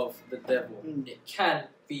hand of the devil. It can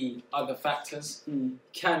be other factors.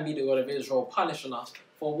 Can be the God of Israel punishing us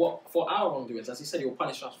for our wrongdoings. As he said, he will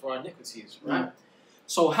punish us for our iniquities, right?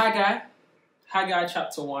 So Haggai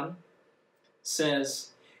chapter 1 says,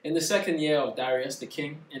 in the 2nd year of Darius the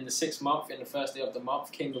king, in the 6th month, in the 1st day of the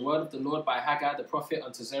month, came the word of the Lord by Haggai the prophet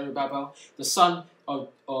unto Zerubbabel, the son of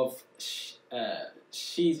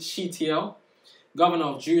Shealtiel, governor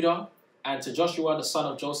of Judah, and to Joshua the son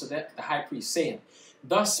of Josedek, the high priest, saying,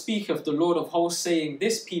 thus speaketh the Lord of hosts, saying,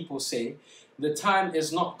 this people say, the time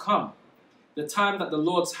is not come, the time that the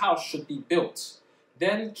Lord's house should be built.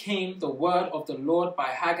 Then came the word of the Lord by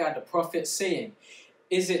Haggai the prophet, saying,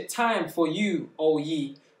 is it time for you, O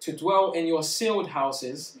ye, to dwell in your sealed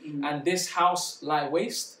houses, and this house lie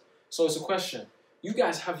waste? So it's a question. You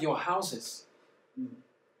guys have your houses.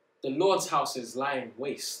 The Lord's house is lying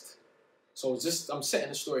waste. So I'm setting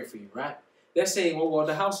the story for you, right? They're saying, well,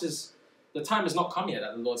 the time has not come yet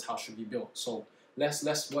that the Lord's house should be built. So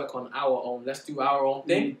let's work on our own. Let's do our own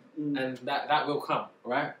thing, and that will come,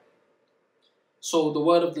 right? So the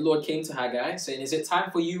word of the Lord came to Haggai, saying, is it time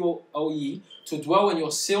for you, O ye, to dwell in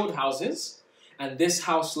your sealed houses, and this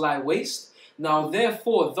house lie waste? Now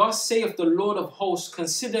therefore, thus saith the Lord of hosts,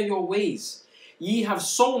 consider your ways. Ye have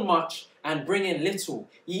sown much, and bring in little.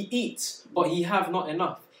 Ye eat, but ye have not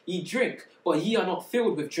enough. Ye drink, but ye are not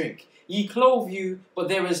filled with drink. Ye clothe you, but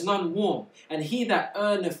there is none warm. And he that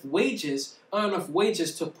earneth wages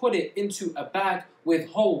to put it into a bag with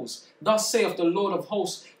holes. Thus saith the Lord of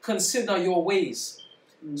hosts, consider your ways.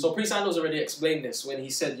 So Priest Ando's already explained this when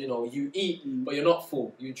he said, you eat, but you're not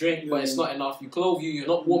full. You drink, but it's not enough. You clothe you, you're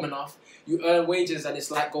not warm enough. You earn wages, and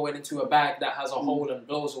it's like going into a bag that has a hole and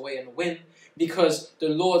blows away in the wind, because the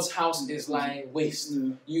Lord's house is lying waste.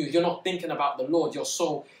 You're not thinking about the Lord. You're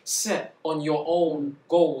so set on your own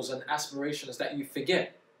goals and aspirations that you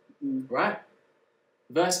forget. Right?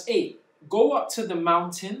 Verse 8, go up to the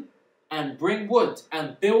mountain and bring wood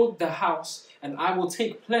and build the house, and I will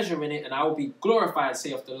take pleasure in it, and I will be glorified,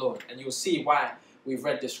 saith the Lord. And you'll see why we've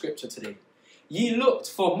read this scripture today. Ye looked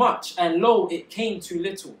for much, and lo, it came to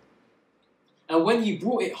little. And when ye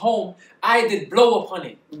brought it home, I did blow upon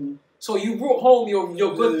it. So you brought home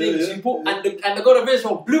your good things, you brought, and the God of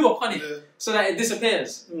Israel blew upon it so that it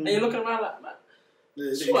disappears. And you're looking around like, man,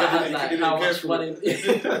 I'm sure I had like how much money.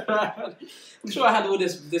 I'm sure I had all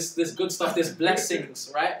this good stuff, this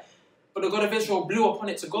blessings, right? But the God of Israel blew upon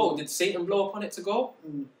it to go. Did Satan blow upon it to go?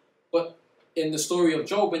 But in the story of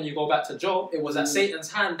Job, when you go back to Job, it was at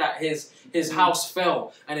Satan's hand that his house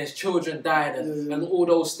fell and his children died and all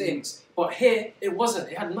those things. But here, it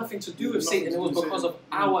wasn't. It had nothing to do with Satan. It was because of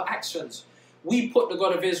our actions. We put the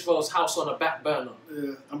God of Israel's house on a back burner.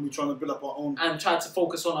 Yeah, and we're trying to build up our own. And tried to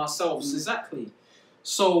focus on ourselves. Exactly.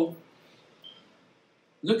 So,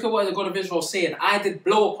 look at what the God of Israel is saying. I did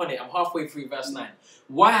blow upon it. I'm halfway through verse 9.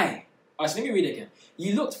 Why? All right, so let me read it again.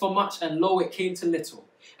 Ye looked for much, and lo, it came to little.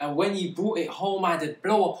 And when ye brought it home, I did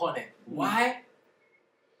blow upon it. Why?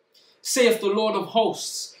 Saith the Lord of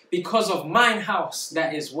hosts, because of mine house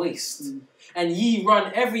that is waste. And ye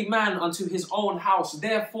run every man unto his own house.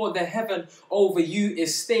 Therefore the heaven over you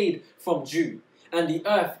is stayed from dew, and the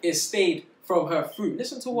earth is stayed from her fruit.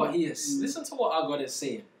 Listen to what he is. Listen to what our God is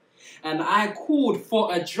saying. And I called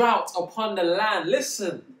for a drought upon the land.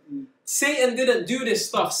 Listen. Satan didn't do this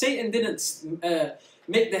stuff. Satan didn't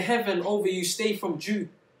make the heaven over you stay from dew,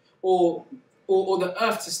 or the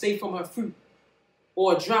earth to stay from her fruit,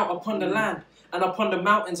 or a drought upon the land, and upon the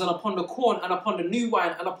mountains, and upon the corn, and upon the new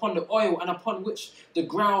wine, and upon the oil, and upon which the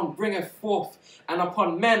ground bringeth forth, and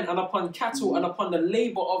upon men, and upon cattle, and upon the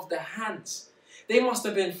labour of the hands. They must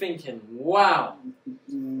have been thinking, wow,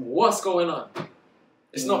 what's going on?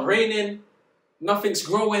 It's not raining, nothing's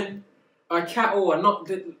growing, our cattle are not,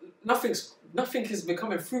 nothing is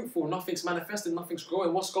becoming fruitful, nothing's manifesting, nothing's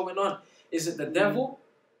growing. What's going on? Is it the devil?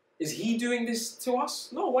 Is he doing this to us?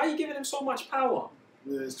 No, why are you giving him so much power?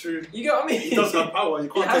 Yeah, it's true. You get what I mean? He does have power. You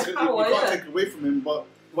can't take it away from him. But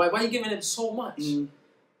why are you giving him so much?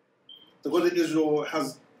 The God of Israel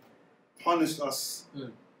has punished us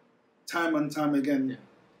time and time again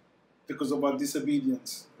because of our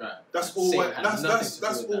disobedience. Right. That's all.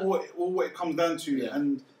 That's all what it comes down to. Yeah.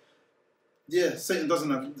 And Satan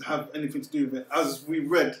doesn't have anything to do with it. As we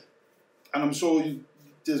read, and I'm sure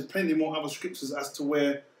there's plenty more other scriptures as to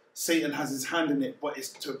where Satan has his hand in it, but it's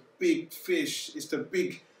to big fish, it's to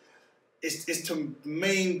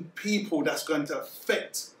main people that's going to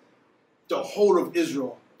affect the whole of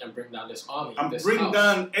Israel. And bring down this army. And bring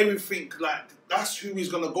down everything. Like, that's who he's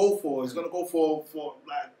going to go for. He's going to go for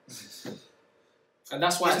like... And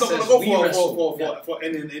that's why he's not going to go for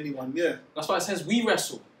anyone, That's why it says we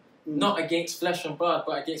wrestle. Not against flesh and blood,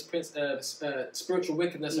 but against spiritual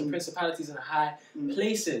wickedness and principalities in high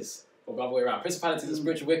places. Or the other way around. Principalities and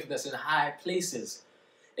spiritual wickedness in high places.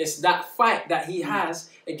 It's that fight that he has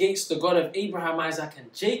against the God of Abraham, Isaac,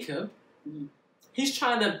 and Jacob. He's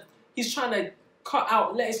trying to cut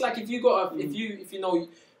out. It's like if you got if you know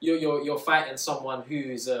you're fighting someone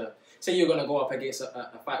who's say you're gonna go up against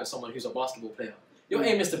a fight with someone who's a basketball player. Your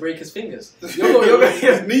aim is to break his fingers. His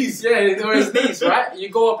knees. Yeah, or his knees, right? You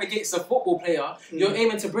go up against a football player, you're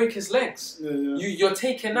aiming to break his legs. You're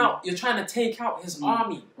trying to take out his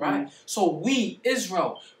army, right? So we,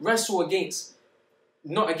 Israel, wrestle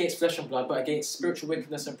not against flesh and blood, but against spiritual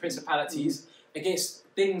wickedness and principalities, against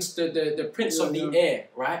things, the prince of the air,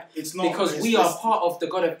 right? It's not, because we are part of the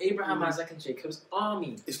God of Abraham, Isaac, and Jacob's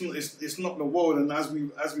army. It's not the world, and as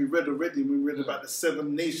we read already, we read about the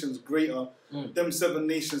 7 nations greater. Them 7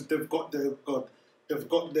 nations, they've got their God, they've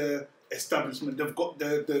got their establishment, they've got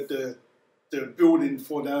their building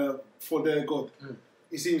for their God.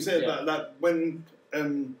 You see what I'm saying? Like when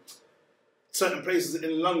certain places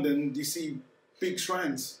in London, you see big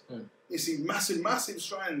shrines. You see massive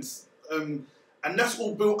shrines. And that's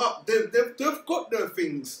all built up. They've got their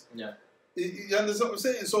things. Yeah. You understand what I'm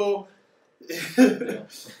saying? So...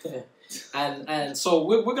 And so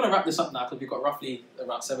we're going to wrap this up now because we've got roughly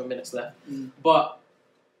about 7 minutes left. But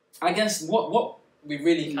I guess what we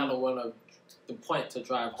really kind of want to... The point to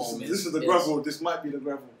drive home this is the gravel. This might be the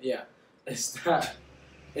gravel. Yeah. Is that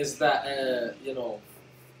you know...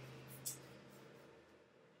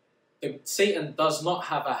 Satan does not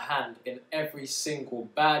have a hand in every single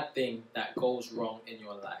bad thing that goes wrong in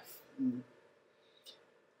your life.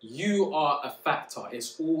 You are a factor.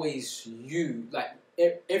 It's always you. Like,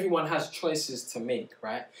 everyone has choices to make,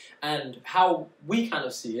 right? And how we kind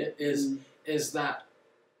of see it is that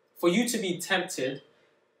for you to be tempted,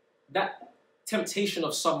 that temptation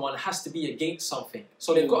of someone has to be against something.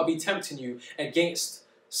 So they've got to be tempting you against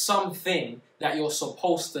something that you're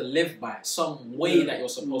supposed to live by, some way that you're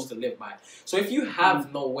supposed to live by. So if you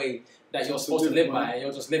have no way that you're supposed to live by, and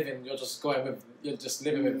you're just living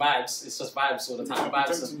with vibes, it's just vibes all the time,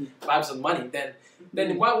 vibes and money,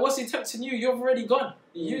 then what's he tempting you? You've already gone.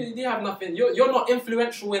 You have nothing. You're not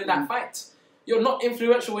influential in that fight. You're not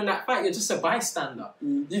influential in that fight. You're just a bystander.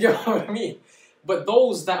 You get what I mean? But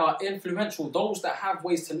those that are influential, those that have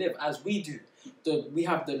ways to live as we do, we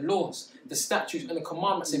have the laws, the statutes, and the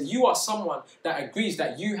commandments. If you are someone that agrees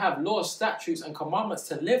that you have laws, statutes, and commandments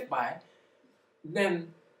to live by,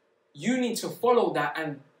 then you need to follow that.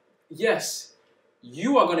 And yes,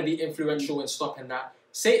 you are going to be influential in stopping that.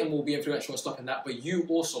 Satan will be influential in stopping that, but you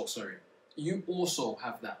also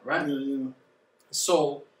have that, right? Yeah.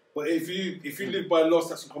 So, but if you live by laws,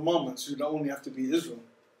 statutes, and commandments, you don't only have to be Israel.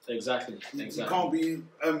 Exactly. You can't be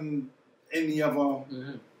any other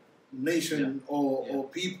nation or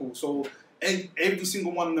people. So every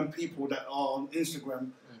single one of them people that are on Instagram,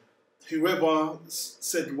 whoever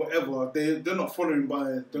said whatever, they're not following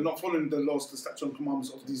the laws, the statutes, and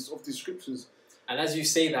commandments of these scriptures. And as you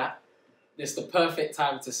say that, it's the perfect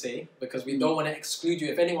time to say, because we don't want to exclude you.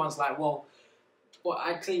 If anyone's like, well,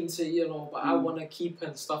 I claim to, but I want to keep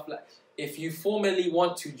and stuff like. If you formally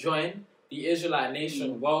want to join the Israelite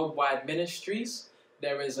Nation Worldwide Ministries,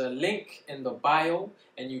 there is a link in the bio,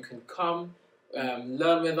 and you can come,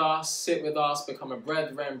 learn with us, sit with us, become a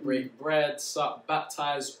brethren, break bread, suck,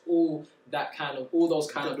 baptize, all those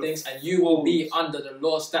kind of things, and you will be under the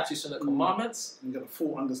law, statutes, and the commandments. You get a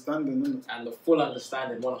full understanding, isn't it? And the full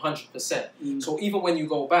understanding, 100%. So even when you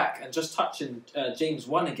go back and just touching James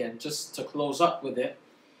 1 again, just to close up with it,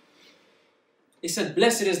 he said,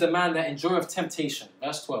 "Blessed is the man that endureth temptation."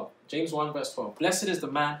 Verse 12. James 1, verse 12. "Blessed is the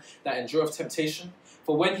man that endureth temptation,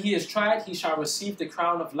 for when he is tried, he shall receive the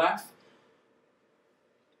crown of life,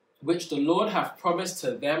 which the Lord hath promised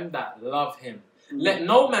to them that love him. Let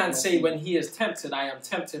no man say when he is tempted, I am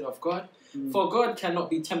tempted of God. For God cannot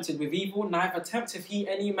be tempted with evil, neither tempteth he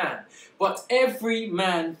any man. But every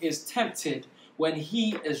man is tempted when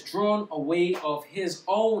he is drawn away of his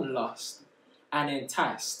own lust and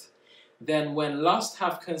enticed. Then when lust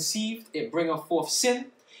hath conceived, it bringeth forth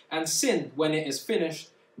sin, and sin, when it is finished,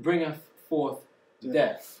 bringeth forth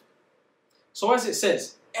death." So as it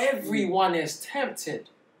says, everyone is tempted,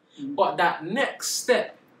 but that next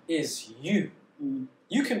step is you.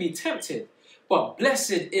 You can be tempted, but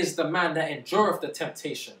blessed is the man that endureth the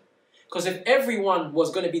temptation. Because if everyone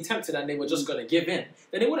was going to be tempted and they were just going to give in,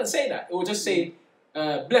 then it wouldn't say that. It would just say,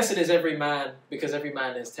 blessed is every man, because every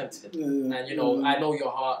man is tempted. And, I know your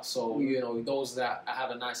heart, so, those that have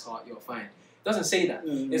a nice heart, you're fine. It doesn't say that.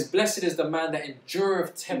 It's blessed is the man that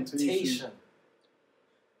endureth temptation.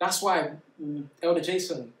 That's why Elder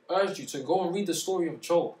Jason urged you to go and read the story of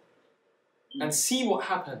Job and see what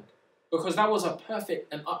happened. Because that was a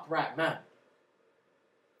perfect and upright man.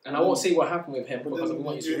 And I won't say what happened with him, because I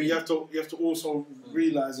want you to read. You have to also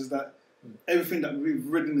realize is that everything that we've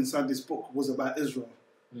written inside this book was about Israel.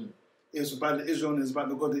 It was about the Israel, and it's about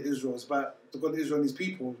the God of Israel. It's about the God of Israel and his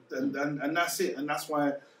people, and that's it. And that's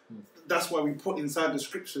why we put inside the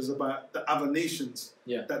scriptures about the other nations,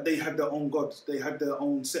 that they had their own God, they had their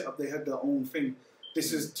own setup, they had their own thing.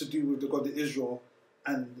 This is to do with the God of Israel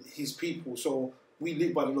and his people. So we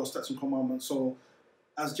live by the law, statutes, and commandments. So,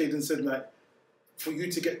 as Jaden said, like, for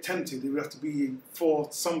you to get tempted, it would have to be for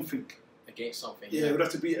something. Against something. Yeah, it would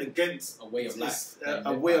have to be against a way of life.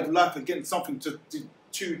 A way of life, against something to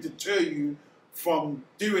deter you from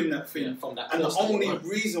doing that thing. From that. And the only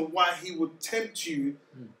reason why he would tempt you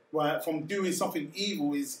from doing something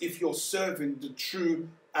evil is if you're serving the true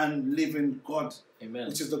and living God. Amen.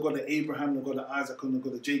 Which is the God of Abraham, the God of Isaac, and the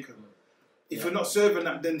God of Jacob. If you're not serving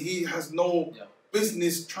that, then he has no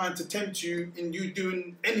business trying to tempt you in you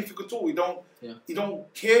doing anything at all. He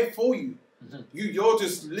don't care for you. You're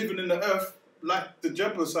just living in the earth like the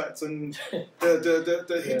Jebusites and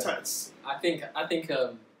the Hittites. I think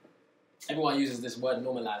everyone uses this word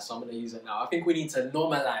normalize, so I'm going to use it now. I think we need to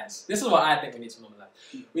normalize. This is what I think we need to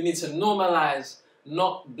normalize. We need to normalize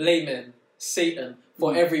not blaming Satan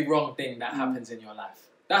for every wrong thing that happens in your life.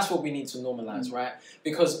 That's what we need to normalize, right?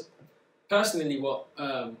 Because personally, what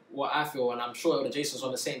I feel, and I'm sure Elder Jason's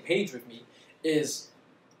on the same page with me, is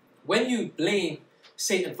when you blame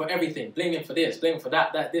Satan for everything, blame him for this, blame him for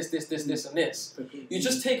that, this, and this, you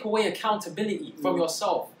just take away accountability from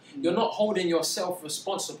yourself. You're not holding yourself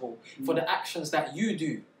responsible for the actions that you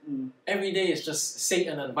do. Every day is just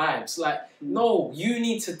Satan and vibes. Like, no, you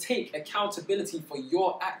need to take accountability for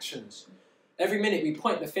your actions. Every minute we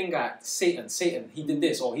point the finger at Satan. Satan, he did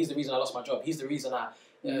this, or he's the reason I lost my job. He's the reason I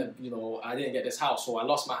didn't get this house, or I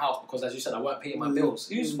lost my house because, as you said, I weren't paying my bills.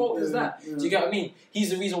 Whose fault is that? Do you get what I mean?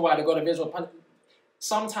 He's the reason why the God of Israel.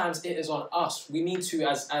 Sometimes it is on us. We need to,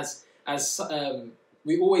 as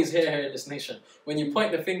we always hear here in this nation, when you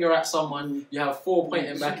point the finger at someone, you have 4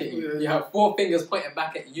 pointing back at you. You have 4 fingers pointing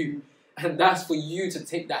back at you. And that's for you to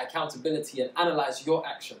take that accountability and analyze your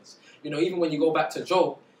actions. Even when you go back to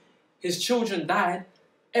Job, his children died,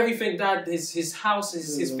 everything died, his house,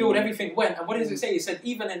 his field, everything went. And what does it say? He said,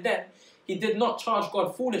 even in death, he did not charge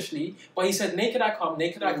God foolishly, but he said, naked I come,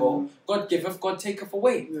 naked I go, God giveth, God taketh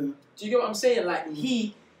away. Do you get what I'm saying?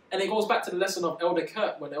 And it goes back to the lesson of Elder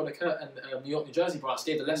Kurt, when Elder Kurt and New York, New Jersey branch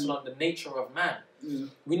gave the lesson on the nature of man.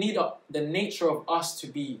 We need the nature of us to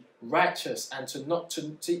be righteous and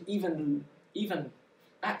to even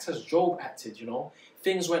act as Job acted,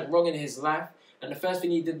 Things went wrong in his life, and the first thing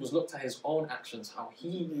he did was look at his own actions, what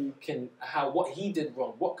he did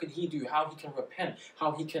wrong, what could he do, how he can repent,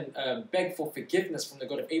 how he can beg for forgiveness from the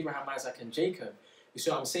God of Abraham, Isaac, and Jacob. You see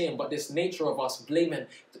what I'm saying? But this nature of us blaming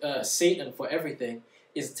Satan for everything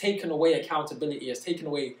is taking away accountability, is taking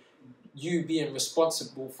away you being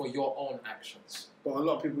responsible for your own actions. But a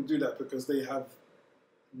lot of people do that because they have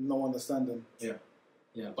no understanding.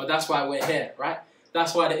 Yeah. But that's why we're here, right?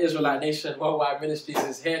 That's why the Israelite Nation Worldwide Ministries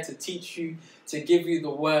is here to teach you, to give you the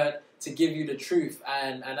word, to give you the truth.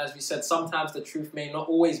 And as we said, sometimes the truth may not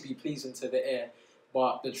always be pleasing to the ear,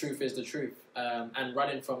 but the truth is the truth. And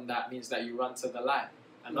running from that means that you run to the light.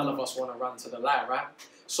 And none of us want to run to the light, right?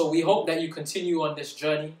 So we hope that you continue on this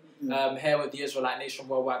journey here with the Israelite Nation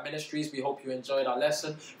Worldwide Ministries. We hope you enjoyed our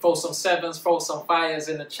lesson. Throw some sevens, throw some fires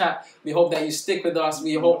in the chat. We hope that you stick with us.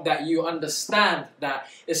 We hope that you understand that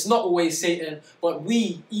it's not always Satan, but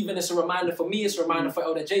it's a reminder for me, it's a reminder for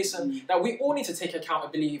Elder Jason, that we all need to take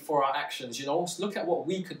accountability for our actions, So look at what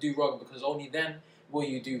we could do wrong, because only then will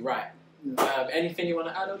you do right. Anything you want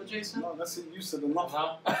to add, Elder Jason? No, that's it. You said enough.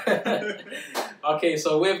 No? Okay,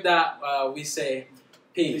 so with that, we say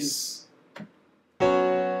peace.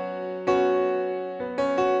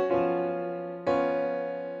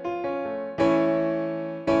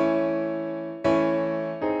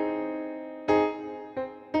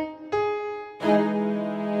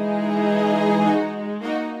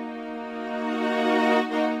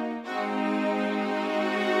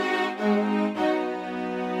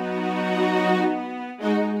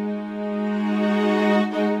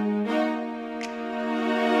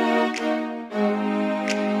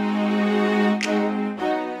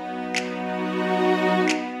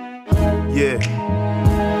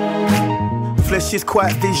 Flesh is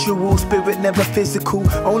quite visual, spirit never physical.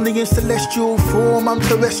 Only in celestial form, I'm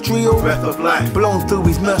terrestrial. Breath of life blown through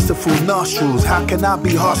his merciful nostrils. How can I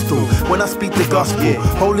be hostile when I speak the gospel?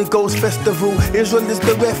 Holy Ghost festival, Israel is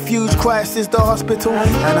the refuge, Christ is the hospital.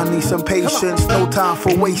 And I need some patience, no time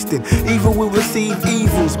for wasting. Evil will receive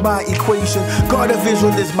evil's my equation. God of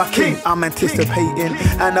Israel is my king, I'm anticipating.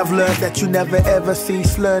 And I've learned that you never ever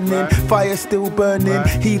cease learning. Fire still burning,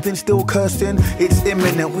 heathen still cursing. It's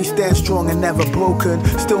imminent, we stand strong and never broken.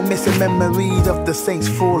 Still missing memories of the saints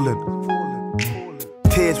fallen.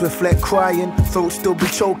 Tears reflect crying, throats still be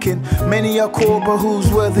choking. Many are called, but who's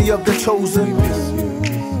worthy of the chosen?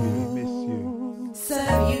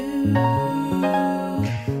 Serve you,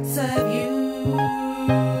 serve you,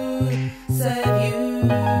 serve you,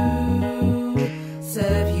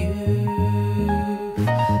 serve you,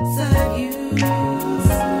 serve you,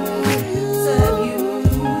 serve you,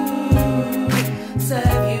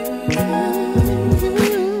 serve you.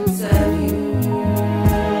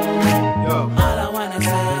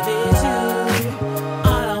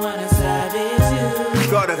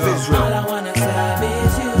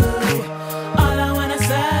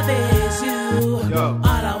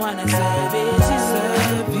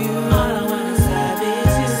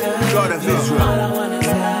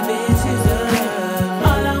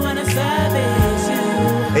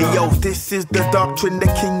 This is the doctrine, the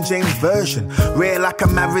King James Version. Rare like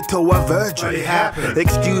I'm married to a virgin.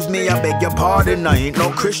 Excuse me, I beg your pardon. I ain't no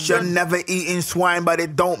Christian, never eating swine, but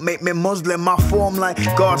it don't make me Muslim. I form like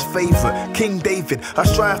God's favorite, King David. I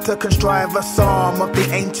strive to contrive a psalm of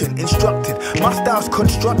the ancient, instructed. My style's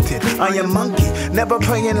constructed. I am monkey, never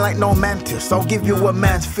praying like no mantis. I'll give you a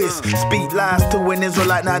man's fist. Speak lies to an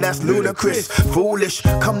Israelite, now that's ludicrous. Foolish,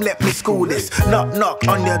 come let me school this. Knock, knock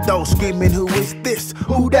on your door, screaming, who is this?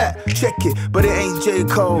 Who that? Check it, but it ain't J.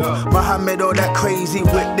 Cole, Muhammad or that crazy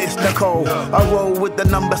witness Nicole. I roll with the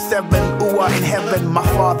number 7, who are in heaven. My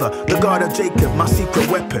father, the God of Jacob, my secret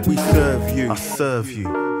weapon. We serve you, I serve you.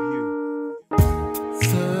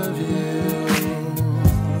 Serve you,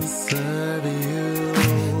 serve you.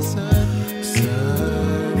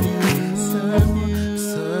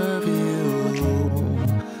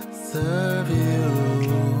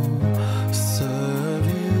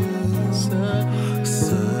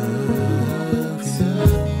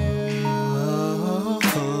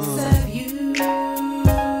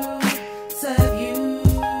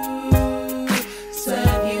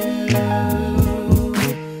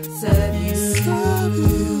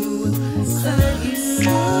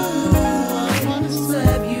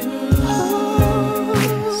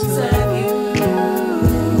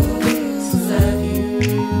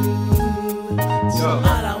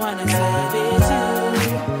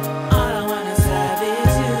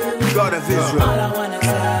 of Israel.